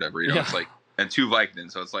beer or whatever, it's like, and 2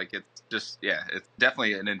 Vicodins. So it's like, it's just, it's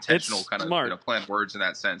definitely an intentional kind smart. of, play on words in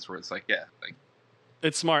that sense where it's like, like.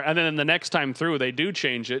 It's smart. And then the next time through, they do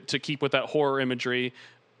change it to keep with that horror imagery.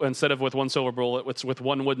 Instead of with 1 silver bullet, it's with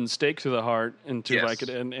 1 wooden stake through the heart and 2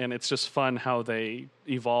 Vicodin. And it's just fun how they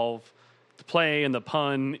evolve the play and the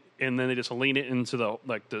pun, and then they just lean it into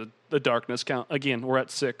the darkness count. Again, we're at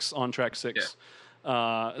 6 on track 6.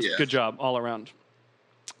 Good job all around.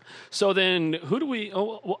 So then, who do we?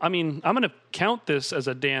 I'm going to count this as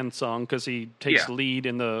a Dan song because he takes lead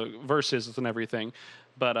in the verses and everything.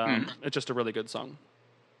 But it's just a really good song.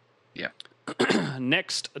 Yeah.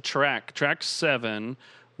 Next track 7,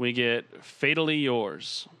 we get "Fatally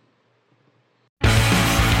Yours."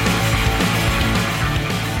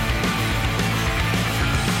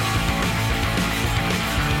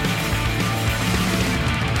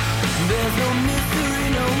 There's no mystery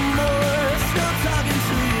no more. Still talking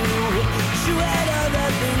to you. You had other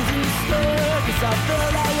things in store. 'Cause I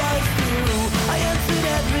felt I was through. I answered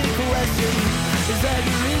every question as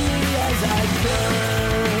accurately as I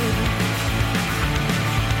could.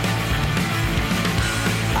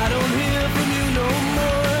 I don't hear from you no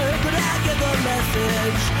more, but I get the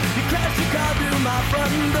message. You crashed your car through my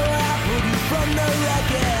front door. I pulled you from the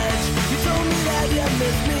wreckage. You told me that you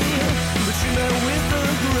missed me, but you meant with the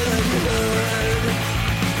good.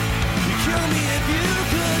 You kill me if you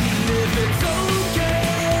could, and if it's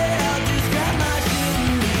okay, I'll just grab my shit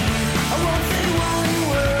and leave. I won't say one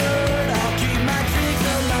word, I'll keep my tricks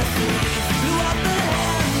on my sleeve. Blew up the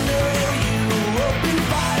handle, you opened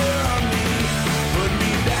fire on me. Put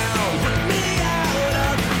me down, put me out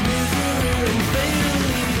of misery and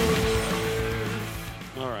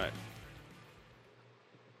failure. All right.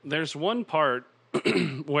 There's one part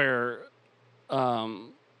where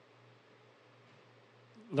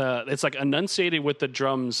it's like enunciated with the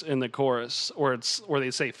drums in the chorus, where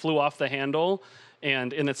they say "flew off the handle,"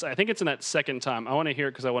 and I think it's in that second time. I want to hear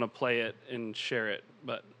it because I want to play it and share it,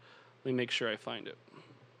 but let me make sure I find it.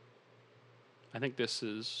 I think this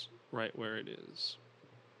is right where it is.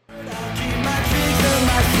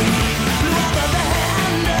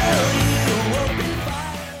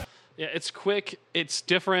 Yeah, it's quick, it's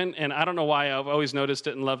different, and I don't know why I've always noticed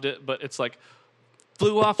it and loved it, but it's like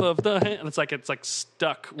flew off of the hand, and it's like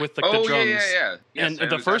stuck with the drums. Yeah. Yes, and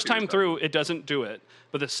the first time through, it doesn't do it,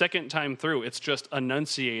 but the second time through, it's just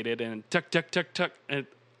enunciated and tuck tuck tuck tuck, and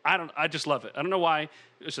I just love it. I don't know why.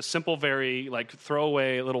 It's a simple, very like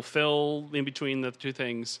throwaway little fill in between the two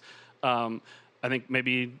things. I think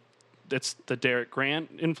maybe it's the Derek Grant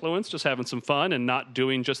influence, just having some fun and not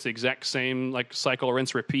doing just the exact same like cycle,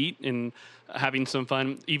 rinse, repeat, and having some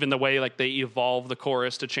fun. Even the way like they evolve the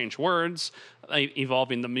chorus to change words,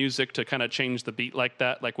 evolving the music to kind of change the beat like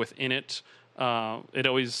that, like within it.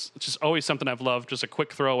 It's just always something I've loved. Just a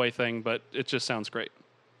quick throwaway thing, but it just sounds great.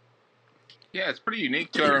 Yeah, it's pretty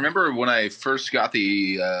unique too. I remember when I first got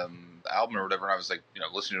the album or whatever, and I was like,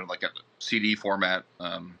 listening to like a CD format.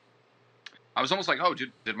 I was almost like, oh,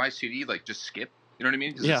 did my CD like just skip? You know what I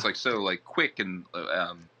mean? Because it's like so like quick and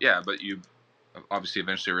but you obviously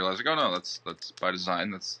eventually realize like, oh no, that's by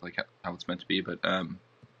design. That's like how it's meant to be. But I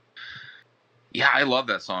love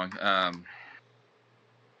that song.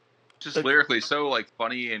 Just lyrically so like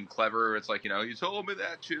funny and clever. It's like, you told me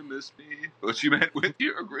that you missed me, but you meant with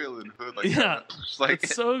your grill and hood. Like, it's like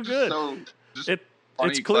it's so good. So just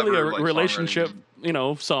it's clearly a relationship,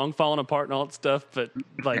 song falling apart and all that stuff. But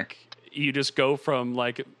like you just go from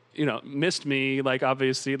like, missed me, like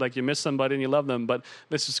obviously like you miss somebody and you love them, but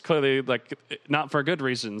this is clearly like not for good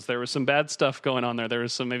reasons. There was some bad stuff going on there. There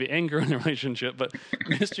was some maybe anger in the relationship, but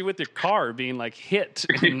missed you with your car being like hit.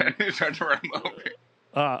 And, trying to run over.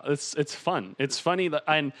 It's fun. It's funny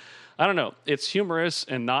and I don't know. It's humorous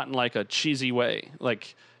and not in like a cheesy way.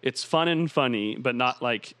 Like it's fun and funny, but not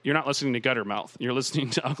like you're not listening to Guttermouth. You're listening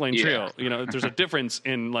to Alkaline Trio. There's a difference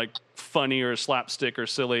in like funny or slapstick or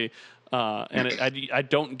silly. I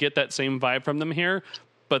don't get that same vibe from them here,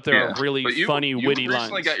 but there are really funny, witty lines.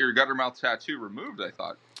 You recently got your Guttermouth tattoo removed, I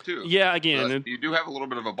thought, too. Yeah, again. So you do have a little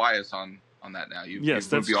bit of a bias on that now. You've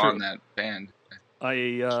moved beyond that band.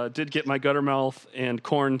 I did get my Guttermouth and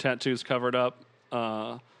Korn tattoos covered up.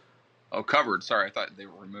 Covered. Sorry, I thought they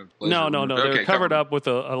were removed. No. They're covered up with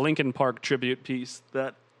a Linkin Park tribute piece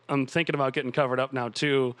that I'm thinking about getting covered up now,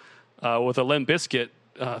 too. with a Limp Bizkit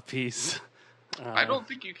piece. I don't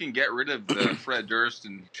think you can get rid of the Fred Durst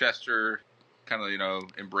and Chester kind of,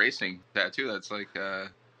 embracing tattoo. That's like,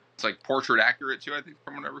 it's like portrait accurate too, I think,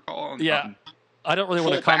 from what I recall. Yeah. I don't really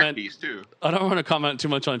want to comment. Piece too. I don't want to comment too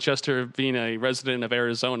much on Chester being a resident of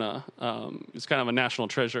Arizona. He's kind of a national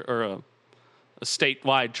treasure or a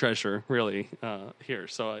statewide treasure, really, here.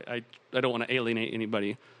 So I don't want to alienate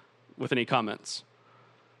anybody with any comments.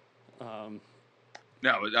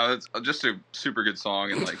 No, it's just a super good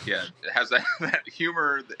song, and it has that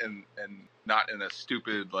humor and not in a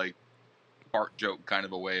stupid fart joke kind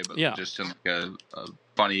of a way, but just in a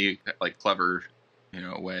funny, clever,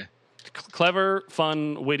 way. Clever,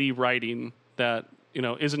 fun, witty writing that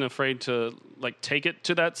isn't afraid to take it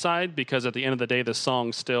to that side, because at the end of the day, the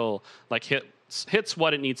song still hits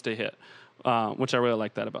what it needs to hit, which I really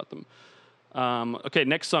like that about them. Okay,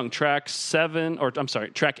 next song, track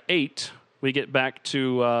 8. We get back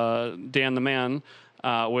to Dan the Man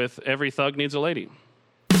with Every Thug Needs a Lady.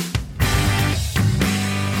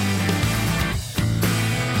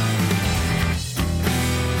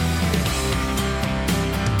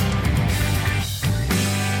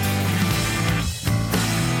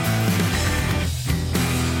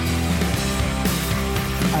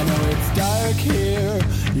 I know it's dark here,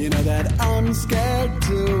 you know that I'm scared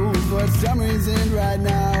too. For some reason right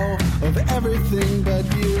now, of everything but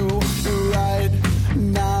you. Right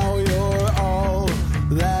now you're all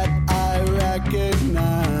that I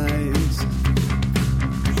recognize.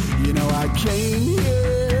 You know I came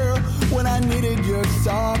here when I needed your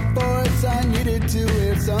soft voice. I needed to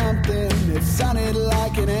hear something. It sounded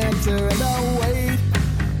like an answer, and I wait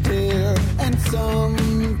here, and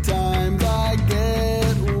sometimes I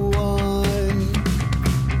get one.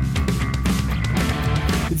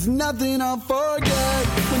 It's nothing I'll forget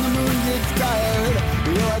when the moon gets tired.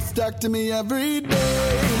 You're stuck to me every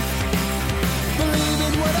day. Believe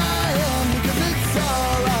in what I am, because it's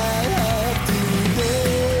all I have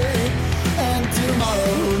today. And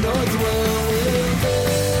tomorrow, who knows where we'll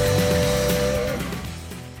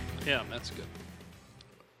be. Yeah, that's good.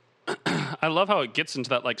 I love how it gets into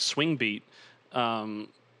that swing beat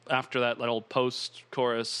after that little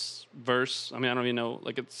post-chorus verse. I mean, I don't even know.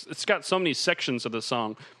 It's got so many sections of the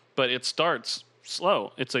song, but it starts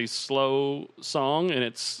slow. It's a slow song, and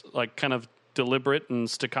it's kind of deliberate and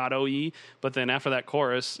staccato-y. But then after that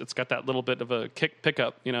chorus, it's got that little bit of a kick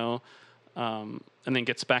pickup, and then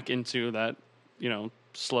gets back into that,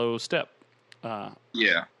 slow step.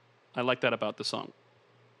 Yeah, I like that about the song.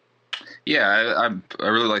 Yeah, I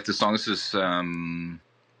really like this song. This is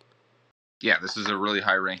this is a really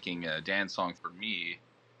high-ranking dance song for me.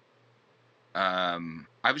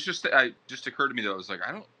 It just occurred to me though, I was like,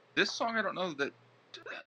 this song, I don't know that.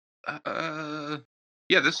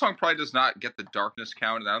 This song probably does not get the darkness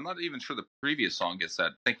count, and I'm not even sure the previous song gets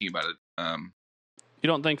that. Thinking about it, you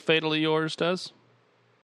don't think "Fatally Yours" does?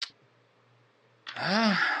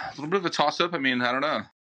 A little bit of a toss-up. I mean, I don't know.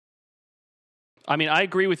 I mean, I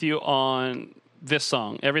agree with you on this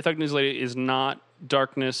song. Every Thug Needs a Lady is not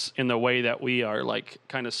darkness in the way that we are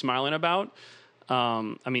kind of smiling about.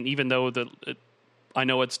 I mean, even though I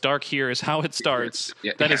know it's dark here is how it starts.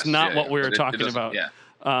 That is not what we were talking about. Yeah.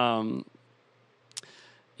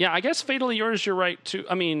 I guess "Fatally Yours," you're right too.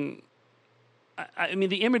 I mean,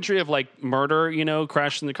 the imagery of murder,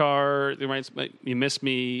 crash in the car, you miss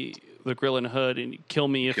me, the grill and hood, and you kill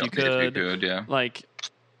me if you could. Yeah.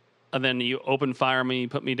 And then you open fire me,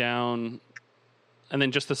 put me down, and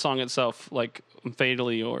then just the song itself,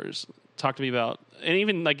 "Fatally Yours." Talk to me about, and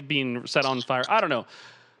even being set on fire. I don't know.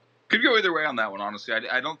 Could go either way on that one, honestly.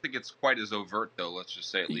 I don't think it's quite as overt, though. Let's just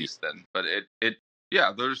say at least then. But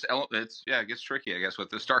there's elements. Yeah, it gets tricky, I guess, with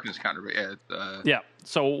this darkness counter.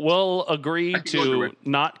 So we'll agree to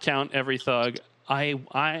not count Every Thug. I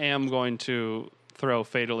am going to throw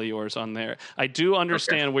 "Fatally Yours" on there. I do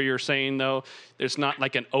understand what you're saying, though. There's not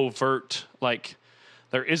an overt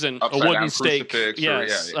there isn't upside a wooden stake.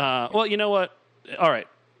 Yes. Well, you know what? All right.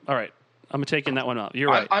 I'm taking that one off. You're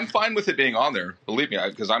right. I'm fine with it being on there. Believe me,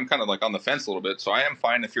 because I'm kind of on the fence a little bit. So I am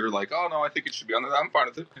fine if you're oh no, I think it should be on there. I'm fine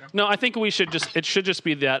with it. No, I think it should just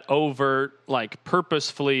be that overt,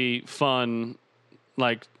 purposefully fun,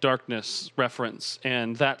 darkness reference.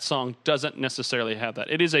 And that song doesn't necessarily have that.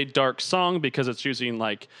 It is a dark song because it's using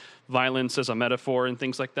violence as a metaphor and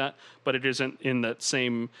things like that. But it isn't in that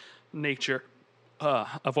same nature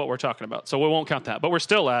of what we're talking about. So we won't count that. But we're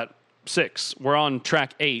still at 6. We're on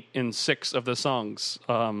track 8 in 6 of the songs,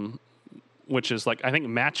 which is I think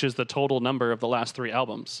matches the total number of the last 3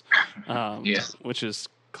 albums. Which is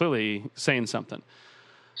clearly saying something.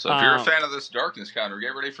 So if you're a fan of this Darkness counter,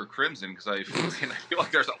 get ready for Crimson, because I feel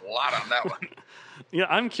like there's a lot on that one. Yeah,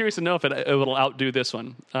 I'm curious to know if it will outdo this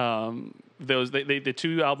one. The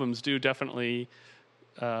two albums do definitely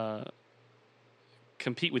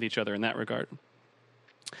compete with each other in that regard.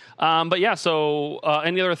 But yeah, so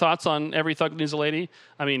any other thoughts on Every Thug Needs a Lady?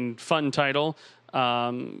 I mean, fun title.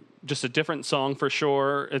 Just a different song for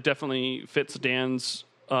sure. It definitely fits Dan's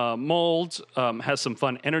mold, has some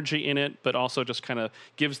fun energy in it, but also just kind of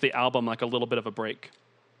gives the album like a little bit of a break.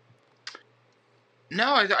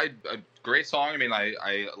 No, a great song. I mean,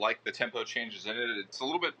 I like the tempo changes in it. It's a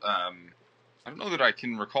little bit, I don't know that I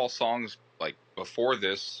can recall songs like before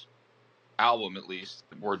this album, at least,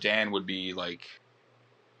 where Dan would be like,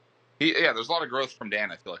 there's a lot of growth from Dan,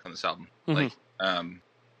 I feel like, on this album. Like,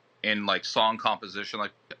 in like song composition,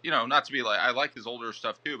 like, not to be like, I like his older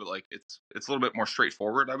stuff too, but like it's a little bit more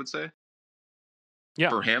straightforward, I would say. Yeah.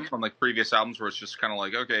 For him, on like previous albums where it's just kind of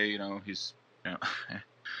like, okay, he's,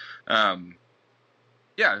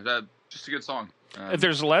 just a good song.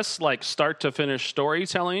 There's less like start to finish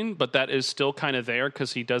storytelling, but that is still kind of there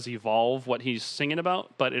because he does evolve what he's singing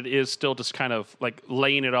about, but it is still just kind of like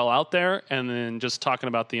laying it all out there and then just talking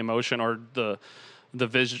about the emotion or the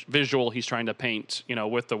visual he's trying to paint,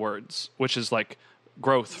 with the words, which is like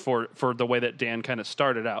growth for the way that Dan kind of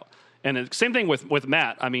started out. And the same thing with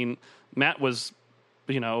Matt. I mean, Matt was,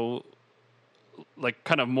 like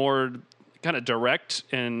kind of more kind of direct,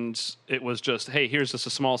 and it was just, hey, here's just a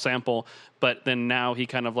small sample. But then now he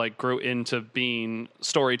kind of like grew into being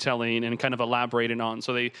storytelling and kind of elaborating on.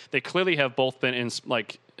 So they clearly have both been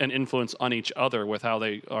an influence on each other with how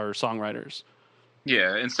they are songwriters.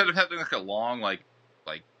 Yeah, instead of having like a long like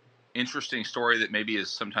interesting story that maybe is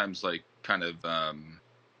sometimes like kind of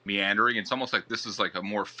meandering, it's almost like this is like a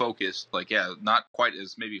more focused, like, not quite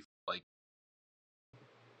as maybe like,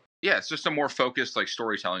 it's just a more focused like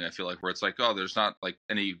storytelling, I feel like, where it's like, oh, there's not like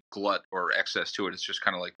any glut or excess to it. It's just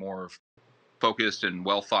kind of like more focused and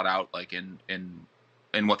well thought out, like in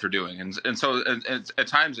what they're doing. And so at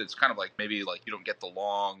times it's kind of like maybe like you don't get the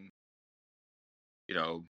long,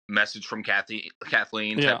 message from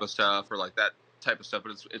Kathleen type of stuff, or like that type of stuff,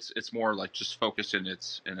 but it's more like just focused in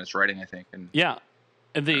its writing, I think. And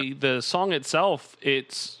the song itself,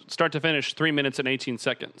 it's start to finish 3 minutes and 18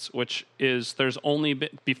 seconds, which is, there's only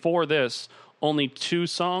before this only 3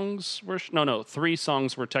 songs were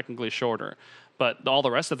technically shorter, but all the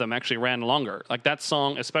rest of them actually ran longer. Like that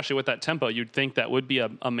song, especially with that tempo, you'd think that would be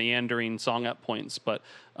a meandering song at points, but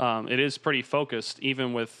it is pretty focused,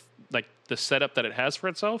 even with like the setup that it has for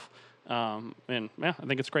itself. I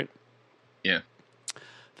think it's great. Yeah. I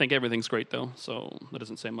think everything's great, though, so that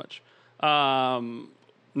doesn't say much.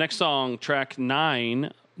 Next song, track 9,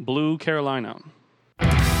 Blue Carolina.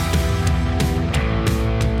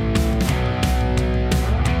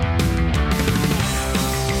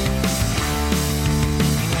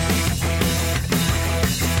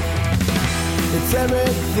 It's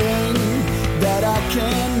everything that I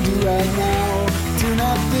can do right now. Do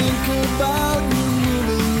not think about you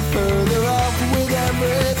moving further off with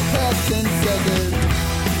every passing second.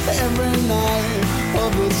 Every night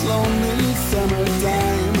of this lonely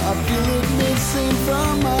summertime, I feel it missing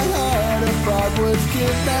from my heart. A thought was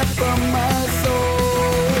kidnapped from my soul.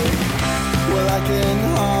 Well, I can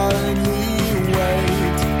hardly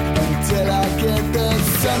wait until I get the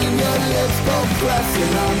sun in your lips go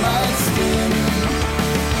pressing on my skin.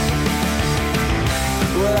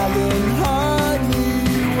 Well, I can hardly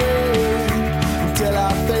wait until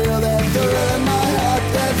I feel that thrill in my heart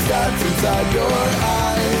that starts inside your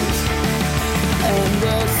eyes. And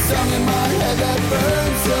the song in my head that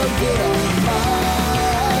burns so good on my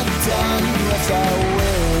tongue. Yes, I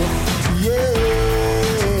will. Yes,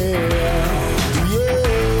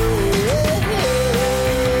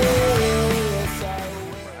 I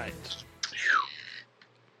will. Right.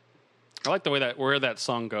 I like the way where that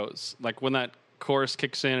song goes. Like when that chorus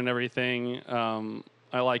kicks in and everything,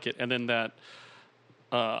 I like it. And then that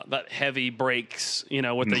heavy breaks,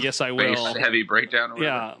 with the Yes I Will. Bass heavy breakdown or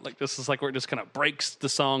whatever. Yeah, like this is like where it just kind of breaks the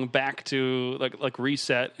song back to like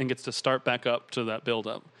reset and gets to start back up to that build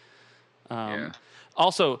up.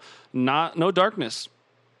 Also, no darkness.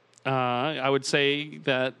 I would say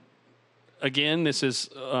that, again, this is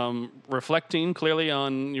reflecting clearly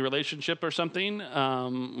on your relationship or something,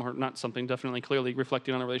 or not something, definitely clearly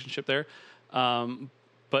reflecting on a relationship there.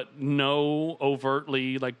 But no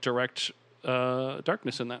overtly like direct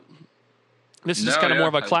darkness in that. This is just kind of more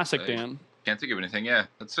of a classic, Dan. Can't think of anything. Yeah,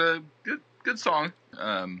 it's a good song.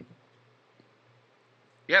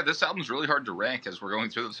 This album's really hard to rank as we're going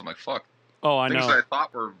through this. I'm like, fuck. Oh, I Things know. that I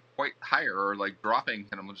thought were quite higher or like dropping,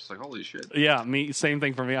 and I'm just like, holy shit. Yeah, same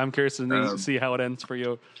thing for me. I'm curious to see how it ends for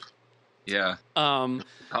you. Yeah.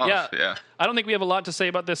 Yeah. I don't think we have a lot to say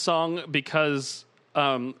about this song because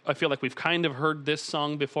I feel like we've kind of heard this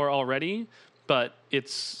song before already, but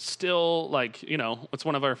it's still like, it's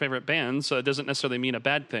one of our favorite bands, so it doesn't necessarily mean a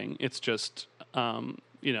bad thing. It's just,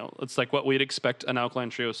 it's like what we'd expect an Alkaline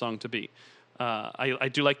Trio song to be. I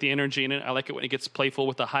do like the energy in it. I like it when it gets playful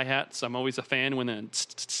with the hi-hats. I'm always a fan when and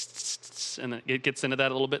it gets into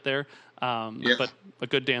that a little bit there. But a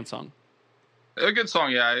good dance song. A good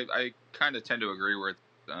song, yeah. I kind of tend to agree with.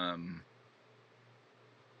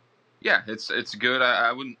 It's good.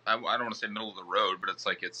 I don't want to say middle of the road, but it's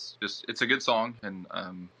like it's a good song, and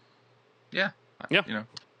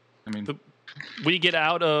we get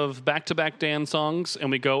out of back-to-back dance songs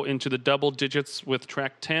and we go into the double digits with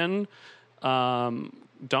track 10.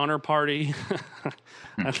 Donner Party.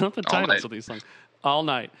 I love the titles of these songs. All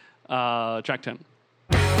Night. Track 10.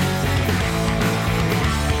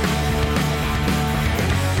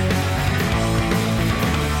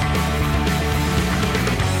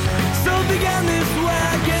 So began this way,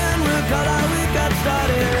 I can recall how we got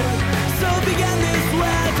started. So began this way,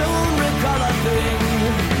 I don't recall a thing.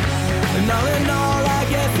 And all in all, I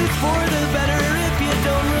guess it's for the better if you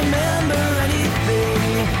don't remember anything.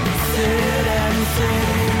 Sit and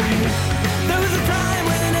sing. There was a time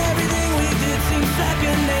when everything we did seemed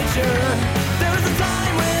second nature. There was a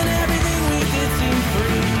time when everything we did seemed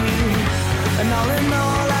free. And all in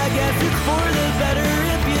all, I guess it's for the better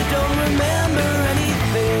if you don't remember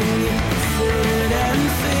anything. Sit and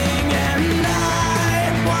sing, and I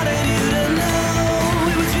wanted you to know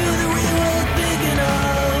it was you that we were thinking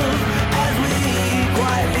of as we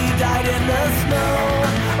quietly died in the snow.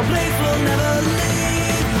 A place we'll never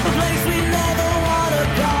leave, a place we never want to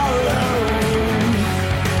call home.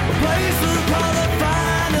 A place we'll call the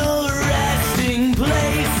final resting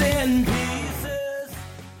place in pieces.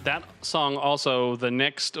 That song also, the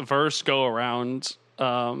next verse go around,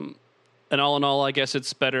 and all in all, I guess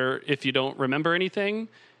it's better if you don't remember anything.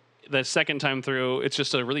 The second time through, it's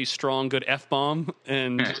just a really strong, good F-bomb.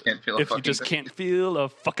 And if you just can't feel a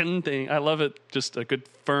fucking thing, I love it. Just a good,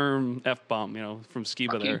 firm F-bomb, from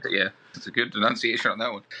Skiba there. Yeah, it's a good denunciation on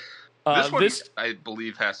that one. This one, I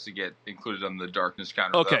believe, has to get included on the Darkness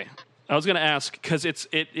counter. Okay. Though. I was going to ask, because it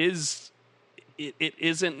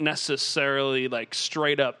isn't necessarily like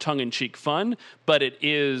straight up tongue-in-cheek fun, but it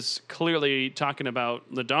is clearly talking about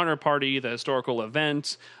the Donner Party, the historical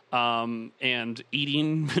event, and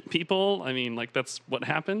eating people. I mean, like, that's what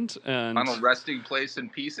happened. And final resting place in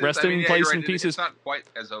pieces. Resting place in pieces. It's not quite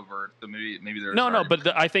as overt. So maybe there's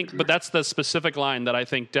but that's the specific line that I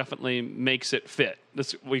think definitely makes it fit.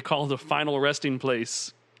 This we call the final resting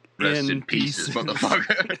place. Rest in pieces,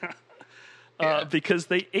 motherfucker. Because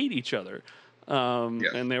they ate each other.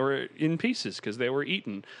 And they were in pieces because they were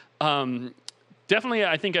eaten. Definitely,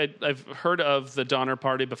 I think I've heard of the Donner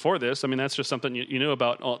Party before this. I mean, that's just something you knew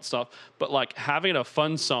about, all that stuff. But, like, having a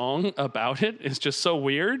fun song about it is just so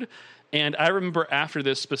weird. And I remember after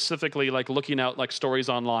this specifically, like, looking out, like, stories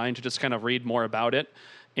online to just kind of read more about it.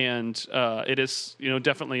 And it is,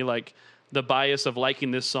 definitely, like, the bias of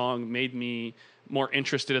liking this song made me more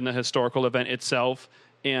interested in the historical event itself.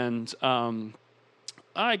 And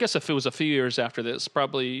I guess if it was a few years after this,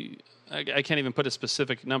 probably, I can't even put a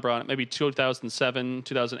specific number on it, maybe 2007,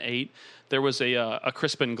 2008, there was a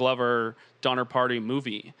Crispin Glover Donner Party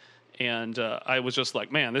movie. And I was just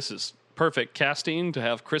like, man, this is perfect casting to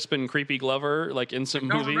have Crispin Creepy Glover like in some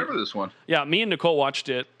movie. I don't remember this one. Yeah, me and Nicole watched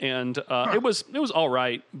it, and it was all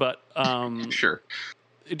right, but sure.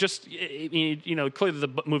 It just, clearly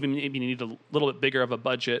the movie maybe needed a little bit bigger of a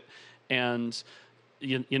budget, and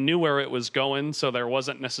you knew where it was going, so there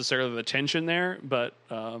wasn't necessarily the tension there, but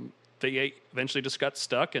they eventually just got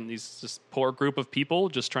stuck, and this poor group of people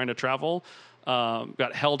just trying to travel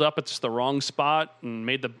got held up at just the wrong spot and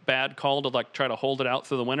made the bad call to like try to hold it out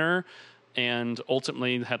through the winter, and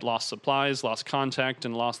ultimately had lost supplies, lost contact,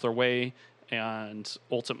 and lost their way. And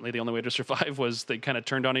ultimately the only way to survive was they kind of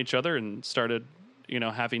turned on each other and started,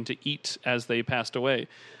 having to eat as they passed away,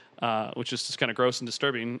 which is just kind of gross and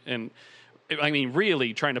disturbing. And I mean,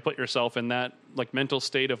 really trying to put yourself in that like mental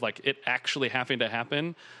state of like it actually having to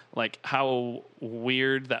happen, like how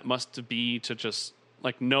weird that must be to just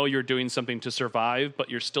like know you're doing something to survive, but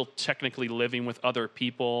you're still technically living with other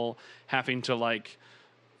people, having to like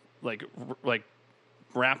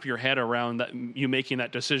wrap your head around that, you making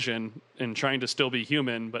that decision and trying to still be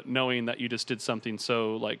human, but knowing that you just did something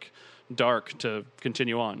so like dark to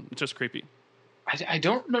continue on. It's just creepy. I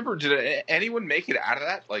don't remember. Did anyone make it out of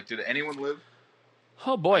that? Like, did anyone live?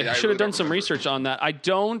 Oh boy, I should really have done don't some remember. research on that. I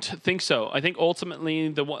don't think so. I think ultimately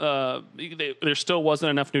there still wasn't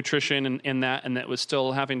enough nutrition in that, and that was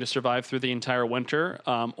still having to survive through the entire winter.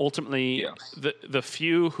 Ultimately, the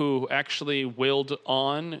few who actually willed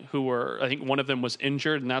on, I think one of them was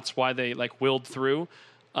injured, and that's why they like willed through.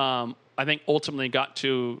 I think ultimately got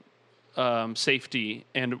to safety,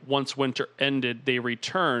 and once winter ended, they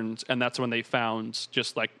returned, and that's when they found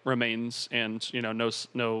just like remains and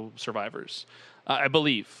no survivors. I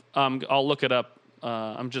believe. I'll look it up.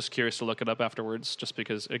 I'm just curious to look it up afterwards, just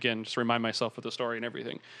because, again, just remind myself of the story and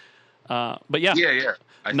everything. But yeah. Yeah.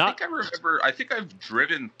 I think I remember. I think I've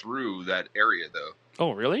driven through that area, though.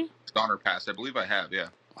 Oh, really? Donner Pass. I believe I have, yeah.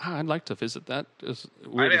 Wow, I'd like to visit that, as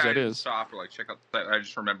weird as that is. Stop or like check out the site. I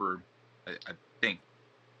just remember, I think,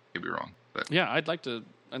 could be wrong. But. Yeah, I'd like to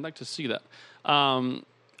see that.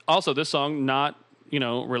 Also, this song, not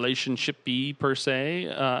relationship-y per se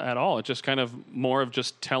at all. It's just kind of more of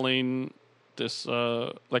just telling this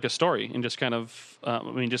like a story, and just kind of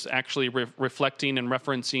just actually reflecting and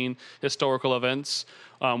referencing historical events,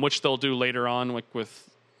 which they'll do later on, like with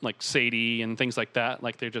like Sadie and things like that.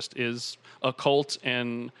 Like there just is occult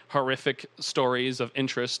and horrific stories of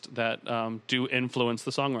interest that do influence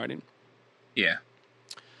the songwriting. Yeah.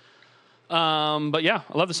 But yeah,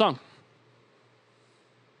 I love the song.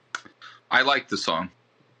 I like the song.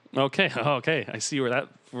 Okay. I see where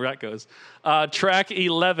that goes. Track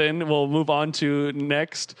 11, we'll move on to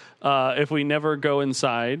next. If We Never Go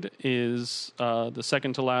Inside is the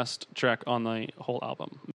second to last track on the whole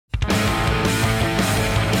album.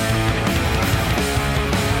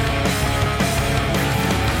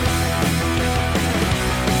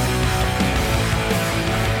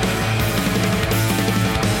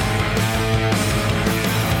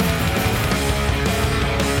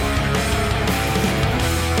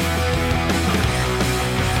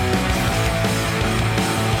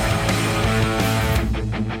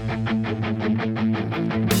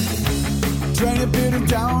 Trying to put it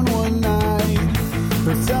down one night.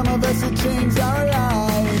 For some of us it changed our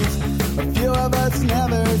lives. A few of us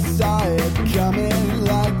never saw it coming.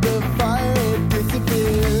 Like the fire it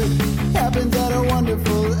disappeared. Happens at a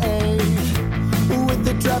wonderful age. With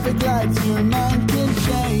the traffic lights your mind can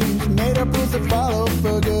change. Made up rules to follow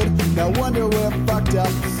for good. No wonder we're fucked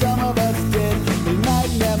up. Some of us did. The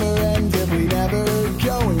night never ends if we never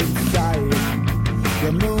go inside.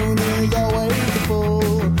 The moon is always full.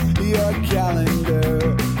 Your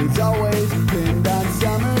calendar is always pinned on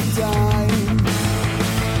summertime.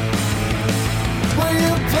 Were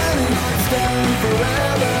you planning on staying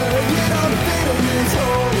forever? You don't fit in this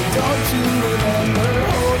hole. Don't you remember?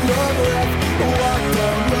 Hold your breath. Walk,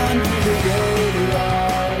 don't run through the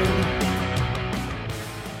graveyard.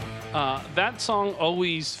 That song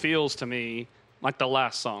always feels to me like the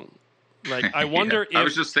last song. Like I wonder if I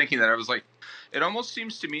was just thinking that. I was like, it almost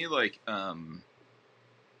seems to me like from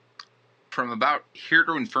about Here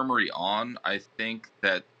to Infirmary on, I think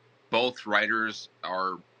that both writers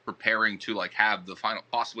are preparing to like have the final,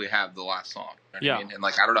 possibly have the last song. You know what I mean? And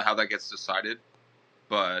like I don't know how that gets decided,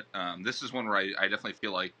 but this is one where I definitely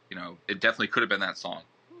feel like it definitely could have been that song.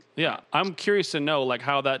 Yeah, I'm curious to know like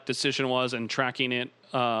how that decision was and tracking it,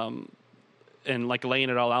 and like laying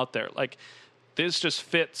it all out there. Like this just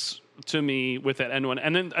fits to me with that end one,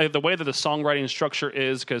 and then the way that the songwriting structure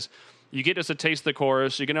is, because you get just a taste of the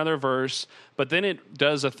chorus, you get another verse, but then it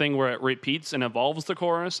does a thing where it repeats and evolves the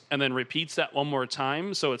chorus, and then repeats that one more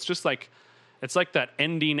time. So it's just like it's like that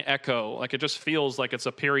ending echo. Like it just feels like it's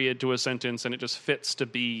a period to a sentence, and it just fits to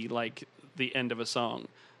be like the end of a song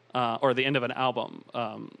or the end of an album.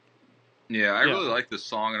 Yeah, I really like this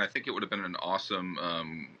song, and I think it would have been an awesome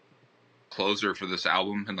closer for this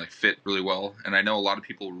album, and like fit really well. And I know a lot of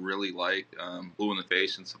people really like Blue in the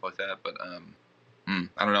Face and stuff like that, but I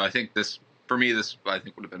don't know. I think this would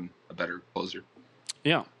have been a better closer.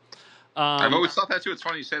 Yeah. I've always thought that too. It's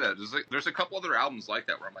funny you say that. There's a couple other albums like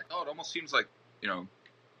that where I'm like, oh, it almost seems like,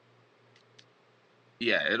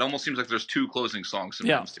 it almost seems like there's two closing songs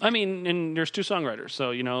sometimes. Yeah, I mean, and there's two songwriters,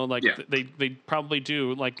 so they probably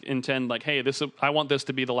do like intend like, hey, I want this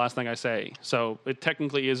to be the last thing I say. So it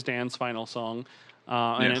technically is Dan's final song,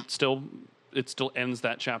 and it still ends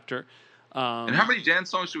that chapter. And how many Dan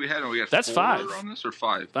songs do we have? We got that's 4 5 on this, or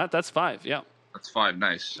 5? That's 5. Yeah, that's 5.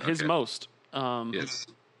 Nice. His most. Yes.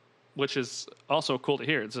 Which is also cool to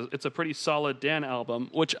hear. It's a pretty solid Dan album,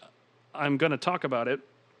 which I'm going to talk about it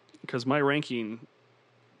because my ranking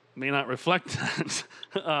may not reflect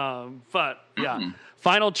that. But yeah,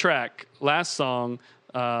 final track, last song.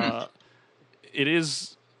 It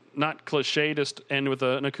is not cliche to end with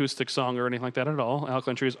an acoustic song or anything like that at all.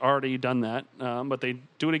 Alkaline Tri's already done that, but they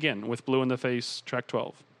do it again with Blue in the Face, track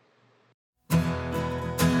 12.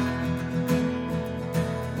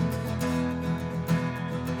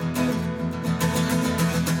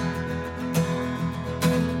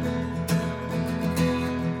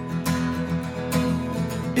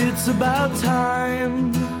 It's about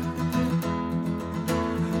time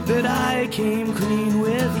that I came clean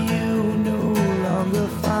with you, no longer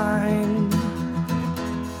fine.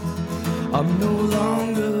 I'm no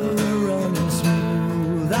longer running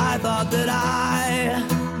smooth. I thought that I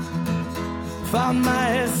found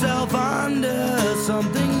myself under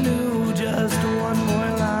something new, just one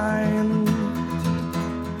more line.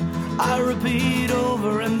 I repeat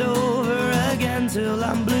over and over again till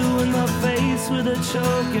I'm blue in the face with a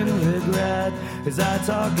choking regret as I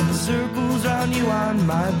talk in circles round you on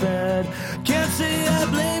my bed. Can't say I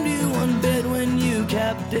blamed you one bit when you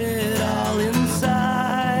kept it all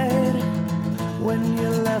inside when you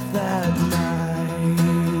left that night.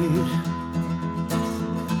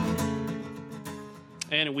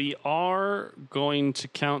 And we are going to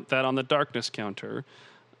count that on the darkness counter.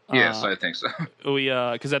 Yes, I think so.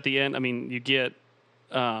 Because at the end, I mean, you get,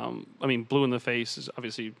 Blue in the Face is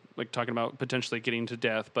obviously like talking about potentially getting to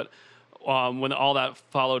death, but when all that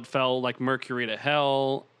fell like Mercury to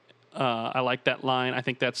hell. I like that line. I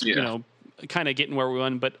think that's, kind of getting where we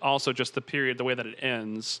went, but also just the period, the way that it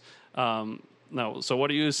ends. No, so what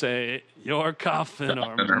do you say? Your coffin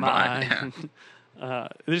or mine?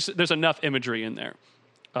 There's enough imagery in there.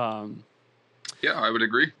 Yeah, I would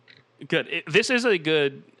agree. Good. This is a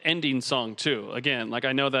good ending song too. Again, like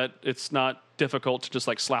I know that it's not difficult to just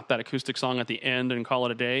like slap that acoustic song at the end and call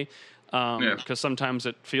it a day, because sometimes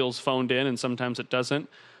it feels phoned in and sometimes it doesn't.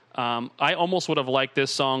 I almost would have liked this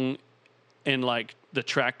song in like the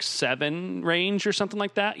track 7 range or something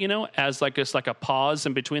like that, as like just like a pause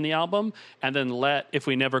in between the album, and then let If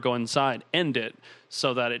We Never Go Inside end it,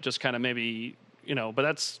 so that it just kind of maybe, but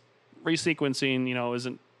that's resequencing,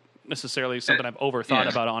 isn't necessarily something I've overthought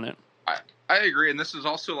about on it. I agree, and this is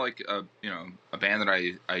also like a band that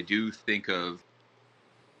I do think of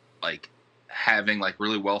like having like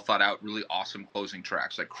really well thought out, really awesome closing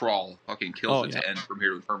tracks. Like Crawl fucking kills it to end From Here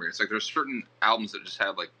to Infirmary. It's like there's certain albums that just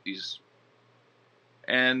have like these,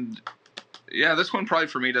 and this one probably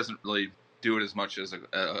for me doesn't really do it as much as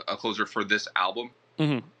a closer for this album.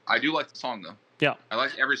 Mm-hmm. I do like the song though. Yeah, I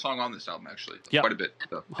like every song on this album actually, quite a bit.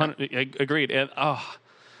 So, agreed, and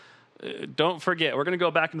don't forget, we're going to go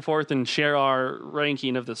back and forth and share our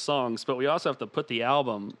ranking of the songs, but we also have to put the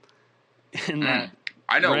album in that.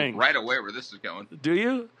 I know rank. Right away where this is going. Do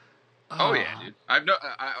you? Oh yeah, dude.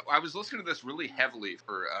 I was listening to this really heavily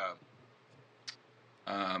for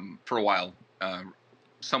a while,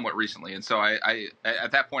 somewhat recently, and so I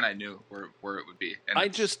at that point I knew where it would be. And I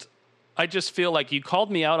just feel like you called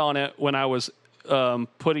me out on it when I was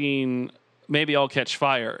putting Maybe I'll Catch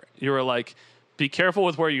Fire. You were like, be careful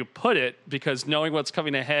with where you put it, because knowing what's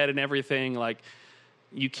coming ahead and everything, like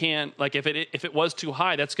you can't, like if it was too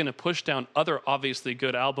high, that's going to push down other obviously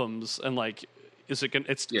good albums, and like is it going?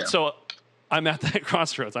 So I'm at that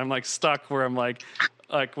crossroads. I'm like stuck where I'm like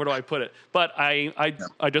where do I put it? But I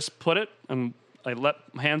just put it and I let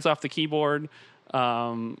my hands off the keyboard.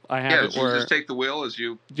 I have it where Jesus take the wheel, as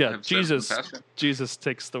you Jesus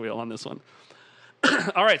takes the wheel on this one.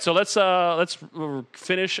 All right, so let's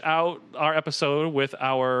finish out our episode with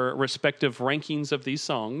our respective rankings of these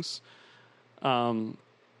songs. You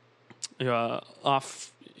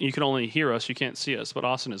can only hear us, you can't see us, but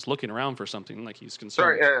Austin is looking around for something like he's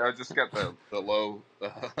concerned. Sorry, I just got the low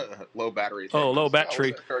battery thing. Oh, low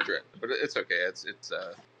battery. Charger it, but it's okay.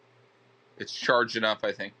 It's charged enough,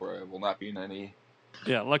 I think, where it will not be in any.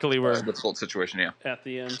 Yeah, luckily we're difficult situation. Yeah, at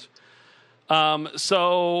the end.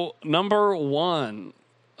 So number 1,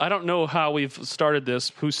 I don't know how we've started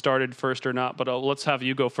this, who started first or not, but let's have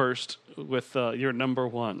you go first with your number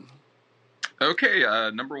 1. Okay,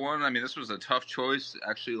 number 1. I mean, this was a tough choice.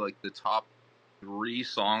 Actually, like the top 3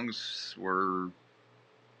 songs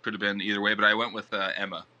could have been either way, but I went with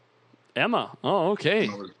Emma. Emma. Oh, okay.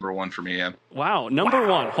 Emma was number 1 for me. Yeah. Wow, number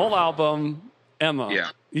 1, whole album, Emma. Yeah.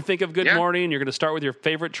 You think of Good Morning, you're going to start with your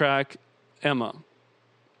favorite track, Emma.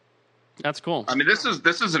 That's cool. I mean, this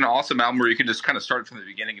is an awesome album where you can just kind of start from the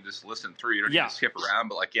beginning and just listen through. You don't need to skip around,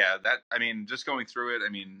 but just going through it. I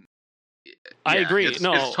mean, I agree. It's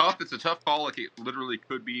tough. It's a tough call. Like it literally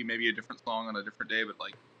could be maybe a different song on a different day, but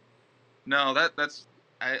like, no, that's.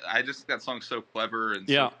 I just think that song's so clever and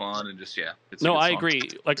so fun and just It's I agree.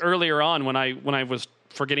 Like earlier on when I was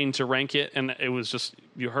forgetting to rank it, and it was just,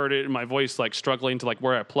 you heard it in my voice, like struggling to like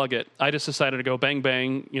where I plug it. I just decided to go bang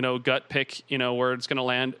bang, gut pick, where it's going to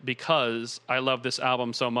land, because I love this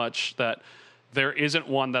album so much that there isn't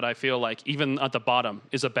one that I feel like even at the bottom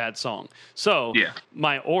is a bad song. So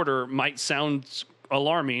my order might sound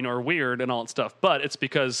alarming or weird and all that stuff, but it's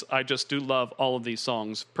because I just do love all of these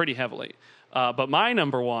songs pretty heavily. But my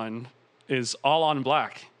number one is All on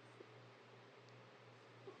Black.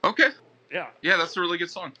 Okay. Yeah. Yeah, that's a really good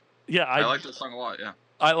song. Yeah, I like that song a lot, yeah.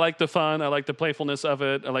 I like the fun. I like the playfulness of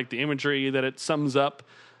it. I like the imagery that it sums up.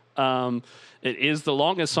 It is the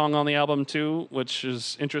longest song on the album, too, which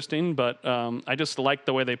is interesting. But I just like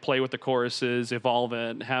the way they play with the choruses, evolve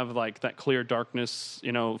it, have like that clear darkness,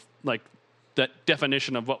 like that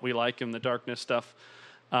definition of what we like in the darkness stuff.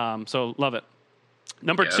 So love it.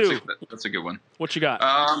 Number two. That's a good one. What you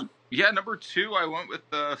got? Number two, I went with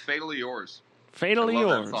Fatally Yours. Fatally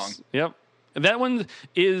Yours. That song. Yep. That one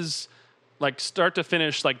is like start to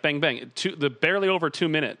finish, like bang bang. The barely over 2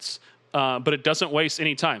 minutes, but it doesn't waste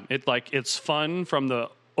any time. It's fun from the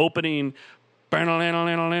opening,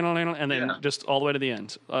 and then just all the way to the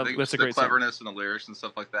end. That's a great song. The cleverness in the lyrics and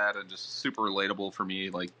stuff like that, and just super relatable for me.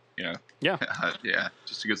 Like yeah,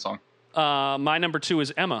 just a good song. My number two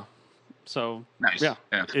is Emma. So nice. Yeah.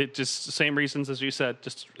 It just the same reasons as you said.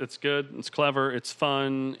 Just it's good, it's clever, it's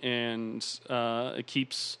fun, and it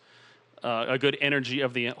keeps a good energy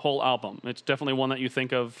of the whole album. It's definitely one that you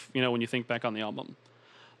think of, when you think back on the album.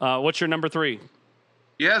 What's your number three?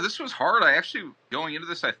 Yeah, this was hard. I actually, going into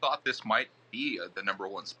this, I thought this might be the number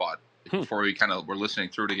one spot before we kind of were listening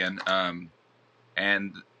through it again.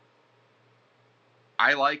 And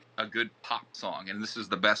I like a good pop song, and this is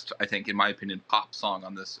the best, I think, in my opinion, pop song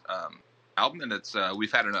on this album, and it's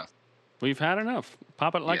We've Had Enough. We've Had Enough.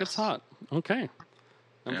 Pop it like it's hot. Okay.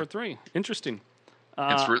 Number three. Interesting.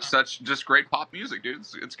 It's such just great pop music, dude.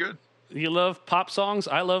 It's good. You love pop songs.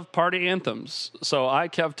 I love party anthems. So I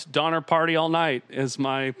kept Donner Party All Night as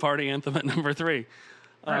my party anthem at number three.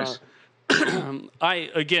 Nice. For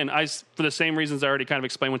the same reasons I already kind of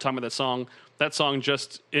explained when talking about that song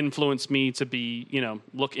just influenced me to be,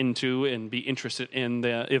 look into and be interested in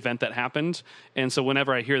the event that happened. And so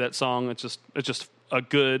whenever I hear that song, it's just a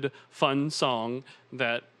good, fun song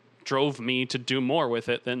that drove me to do more with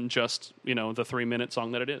it than just, the 3-minute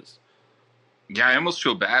song that it is. Yeah, I almost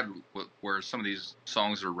feel bad where some of these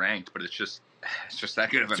songs are ranked, but it's just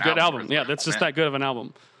that good of an album. It's a good album. Yeah, that's just that good of an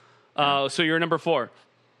album. So you're number four.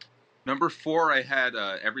 Number four, I had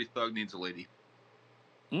Every Thug Needs a Lady.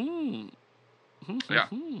 Yeah.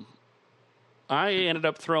 I ended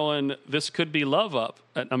up throwing This Could Be Love up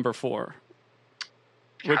at number four.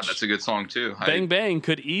 God, that's a good song too. Bang Bang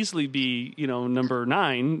could easily be, number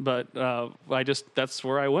 9, but that's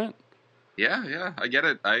where I went. Yeah, I get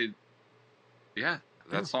it. That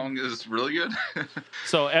song is really good.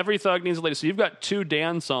 So Every Thug Needs a Lady. So you've got 2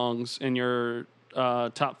 Dan songs in your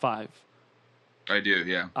top 5. I do,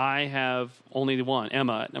 yeah. I have only one,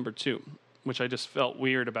 Emma, at number 2, which I just felt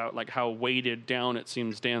weird about, like how weighted down it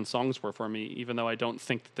seems Dan's songs were for me, even though I don't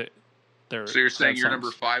think that they're. So you're saying your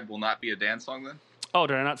number 5 will not be a Dan song then? Oh,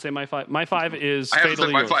 did I not say my 5? My 5 is I haven't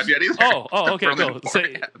Fatally said Yours. my 5 yet either. Oh, okay, go.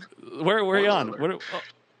 Where are you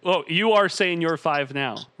on? You are saying your 5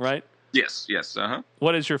 now, right? Yes,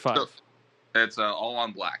 What is your 5? So, it's All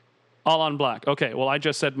on Black. All on Black. Okay, well, I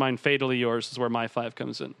just said mine, Fatally Yours, is where my 5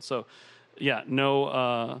 comes in. So, yeah,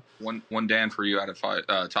 no... One Dan for you out of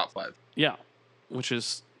 5, top 5. Yeah, which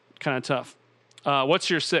is kind of tough. What's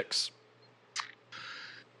your 6?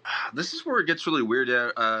 This is where it gets really weird.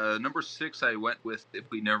 Number 6, I went with If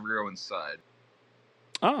We Never Go Inside.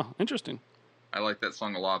 Oh, interesting. I like that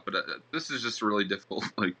song a lot, but this is just really difficult.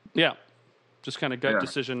 Yeah, just kind of gut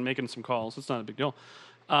decision, making some calls. It's not a big deal.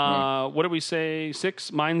 What did we say?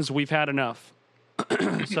 6? Mine's We've Had Enough.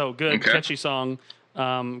 So good, catchy song.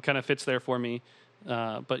 Kind of fits there for me.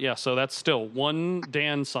 But yeah, so that's still one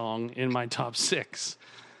Dan song in my top 6,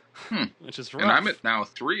 which is rough. And I'm at now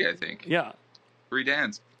 3, I think. Yeah. 3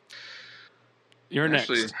 Dans. You're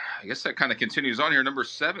Actually, next. I guess that kind of continues on here. Number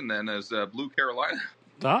 7 then is Blue Carolina.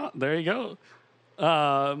 Ah, there you go.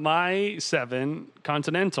 My 7,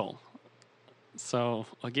 Continental. So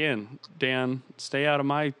again, Dan, stay out of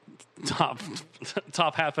my top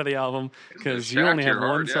half of the album because you only have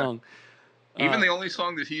one song. Even the only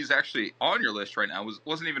song that he's actually on your list right now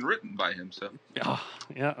wasn't even written by him. So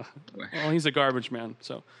yeah. Well, he's a garbage man.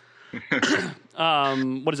 So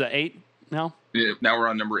what is that? 8 now? Yeah, now we're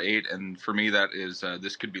on number 8, and for me that is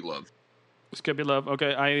This Could Be Love. This Could Be Love.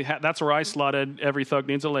 Okay, that's where I slotted Every Thug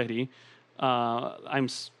Needs a Lady. I'm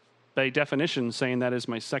by definition saying that is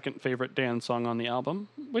my second favorite Dan song on the album,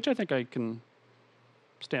 which I think I can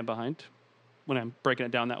stand behind when I'm breaking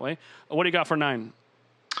it down that way. What do you got for 9?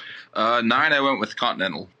 9, I went with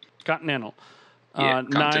Continental. Continental. Yeah,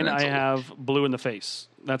 9, I have Blue in the Face.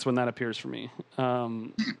 That's when that appears for me,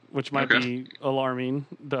 which might be alarming.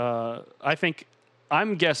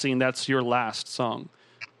 I'm guessing that's your last song.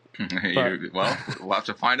 Well, we'll have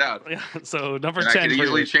to find out. Yeah, so number and 10 I can for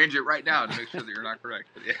easily you. change it right now to make sure that you're not correct.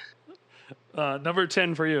 But yeah. Number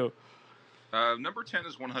 10 for you. Number 10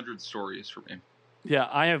 is 100 Stories for me. Yeah,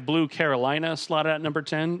 I have Blue Carolina slotted at number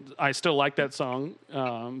 10. I still like that song,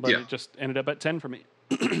 but it just ended up at 10 for me.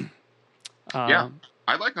 Yeah,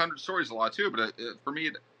 I like 100 Stories a lot too, but for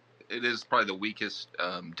me, it is probably the weakest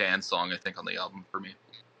dance song, I think, on the album for me.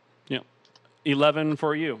 Yeah. 11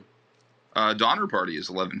 for you. Donner Party is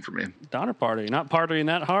 11 for me. Donner Party, not partying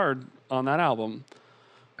that hard on that album.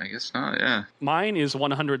 I guess not, yeah. Mine is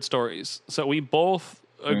 100 Stories. So we both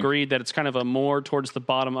agreed that it's kind of a more towards the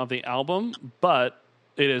bottom of the album, but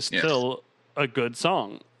it is still a good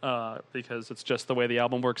song because it's just the way the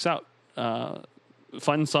album works out.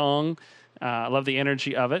 Fun song. I love the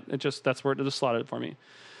energy of it. That's where it just slotted for me.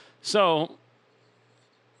 So,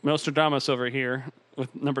 Nostradamus over here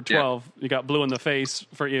with number 12. You got Blue in the Face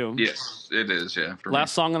for you. Yes, it is, yeah. For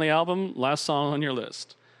last song on the album, last song on your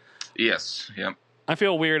list. Yes, yep. I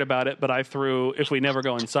feel weird about it, but I threw If We Never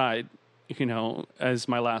Go Inside, as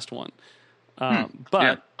my last one.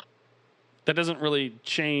 But that doesn't really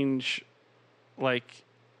change,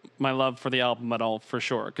 my love for the album at all, for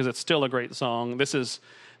sure, because it's still a great song. This is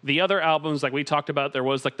the other albums, like we talked about, there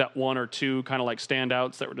was that one or two kind of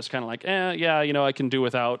standouts that were just kind of I can do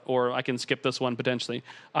without, or I can skip this one potentially.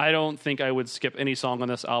 I don't think I would skip any song on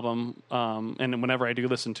this album. And whenever I do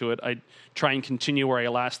listen to it, I try and continue where I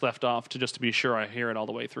last left off to be sure I hear it all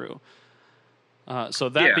the way through. So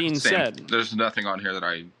that being said, there's nothing on here that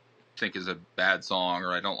I think is a bad song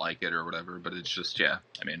or I don't like it or whatever, but it's just,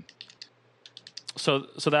 So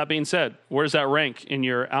that being said, where's that rank in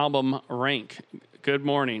your album rank? Good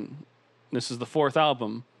Mourning. This is the 4th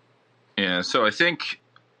album. Yeah, so I think,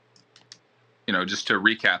 just to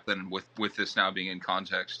recap then with this now being in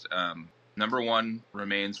context, number 1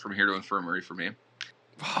 remains From Here to Infirmary for me.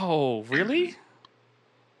 Oh, really?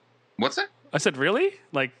 What's that? I said, really?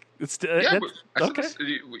 It's okay.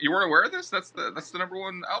 You weren't aware of this? That's the number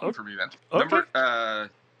 1 album for me, man. Okay.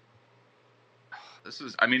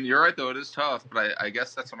 You're right though. It is tough, but I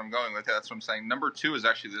guess that's what I'm going with. That's what I'm saying. Number 2 is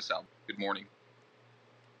actually this album, Good Mourning.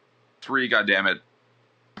 3, goddammit.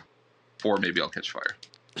 4, Maybe I'll Catch Fire.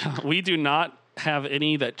 We do not have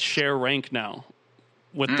any that share rank now.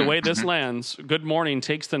 With the way this lands, Good Mourning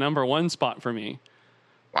takes the number 1 spot for me.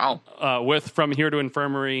 Wow. With From Here to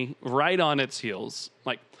Infirmary right on its heels.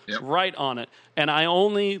 Right on it. And I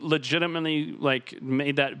only legitimately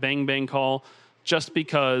made that bang bang call just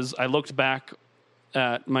because I looked back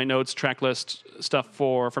at my notes, track list stuff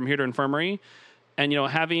for From Here to Infirmary, and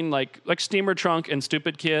having like Steamer Trunk and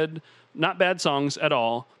Stupid Kid, not bad songs at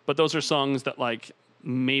all, but those are songs that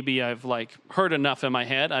maybe I've heard enough in my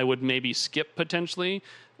head I would maybe skip potentially.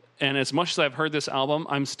 And as much as I've heard this album,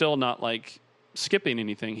 I'm still not skipping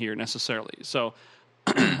anything here necessarily. So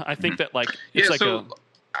I think that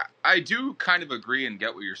I do kind of agree and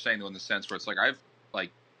get what you're saying though, in the sense where it's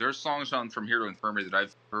there's songs on From Here to Infirmary that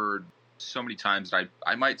I've heard so many times that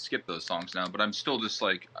I might skip those songs now, but I'm still just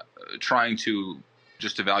trying to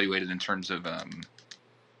just evaluate it in terms of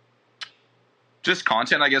just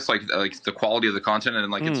content, I guess, the quality of the content,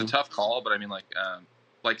 and it's a tough call, but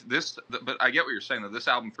but I get what you're saying, that this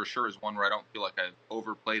album for sure is one where I don't feel like I've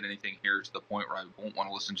overplayed anything here to the point where I won't want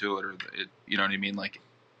to listen to it, or it, you know what I mean?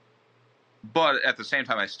 But at the same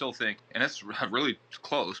time, I still think, and it's really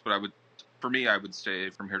close, but I would say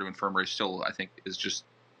From Here to Infirmary still, I think, is just,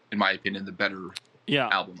 in my opinion, the better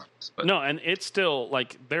album. But no, and it's still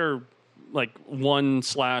they're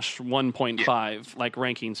 1/1.5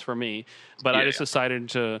 rankings for me. But I just decided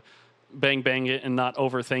to bang it and not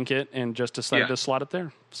overthink it, and just decided to slot it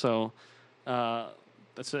there. So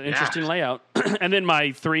that's an interesting layout. And then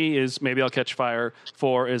my 3 is Maybe I'll Catch Fire.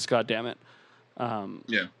 4 is Goddammit. I'm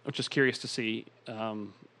just curious to see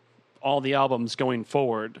all the albums going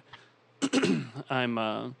forward.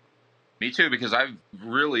 Me too, because I've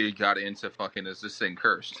really got into fucking Is This Thing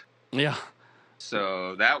Cursed? Yeah.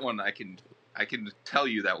 So that one, I can tell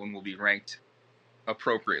you that one will be ranked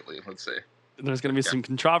appropriately, let's say. There's going to be some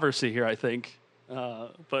controversy here, I think.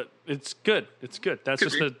 But it's good. It's good. That's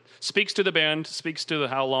speaks to the band, speaks to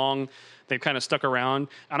how long they've kind of stuck around.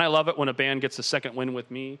 And I love it when a band gets a second win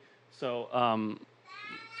with me. So,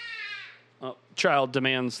 child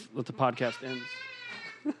demands that the podcast ends.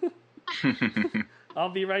 I'll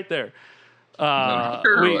be right there.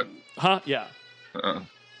 Yeah.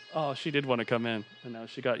 Oh, she did want to come in, and now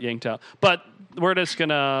she got yanked out. But we're just going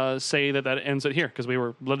to say that ends it here, because we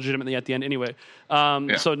were legitimately at the end anyway.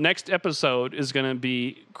 So next episode is going to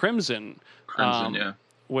be Crimson. Yeah.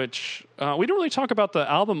 Which we didn't really talk about the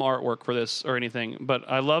album artwork for this or anything, but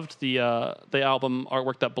I loved the album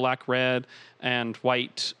artwork, that black, red, and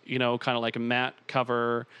white, kind of like a matte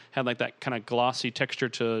cover, had like that kind of glossy texture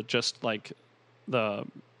to just like the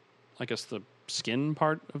skin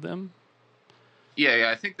part of them.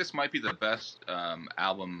 Yeah, I think this might be the best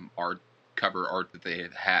album cover art that they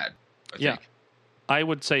had. I think. I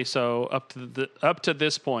would say so up to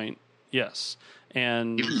this point. Yes,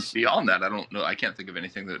 and even beyond that, I don't know. I can't think of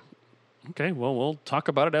anything that. Okay, well, we'll talk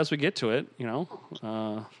about it as we get to it.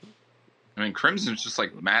 I mean, Crimson's just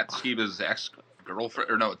like Matt Skiba's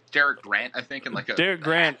ex-girlfriend, or no, Derek Grant, I think, and like Derek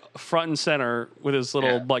Grant front and center with his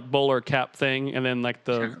little like bowler cap thing, and then like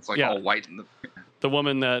it's like all white. The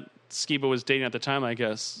woman that Skiba was dating at the time, I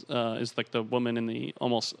guess, is like the woman in the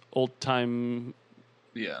almost old time,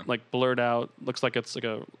 like blurred out. Looks like it's like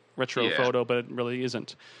a retro photo, but it really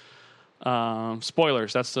isn't.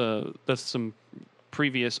 Spoilers. That's some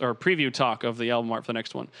previous or preview talk of the album art for the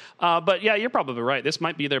next one. But yeah, you're probably right. This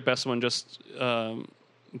might be their best one.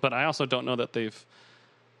 But I also don't know that they've.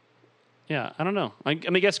 Yeah, I don't know. I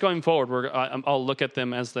mean, I guess going forward, I'll look at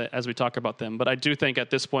them as we talk about them. But I do think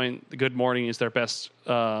at this point, Good Mourning is their best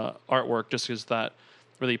artwork, just because that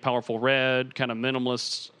really powerful red, kind of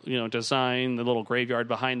minimalist, design, the little graveyard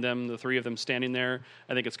behind them, the three of them standing there.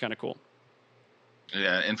 I think it's kind of cool.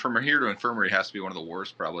 Yeah, and from here to Infirmary has to be one of the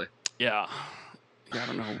worst, probably. Yeah, I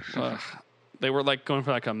don't know. They were like going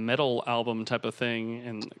for like a metal album type of thing,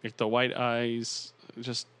 and like, the white eyes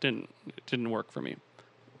just didn't work for me.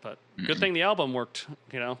 But good thing the album worked,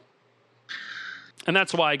 And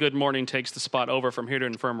that's why Good Mourning takes the spot over From Here to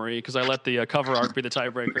Infirmary, because I let the cover art be the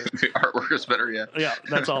tiebreaker. The artwork is better, yeah. Yeah,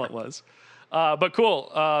 that's all it was. But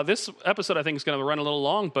cool. This episode, I think, is going to run a little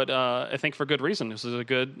long, but I think for good reason. This is a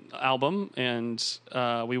good album, and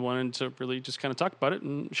we wanted to really just kind of talk about it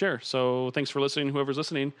and share. So thanks for listening, whoever's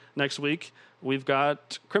listening. Next week, we've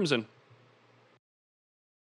got Crimson.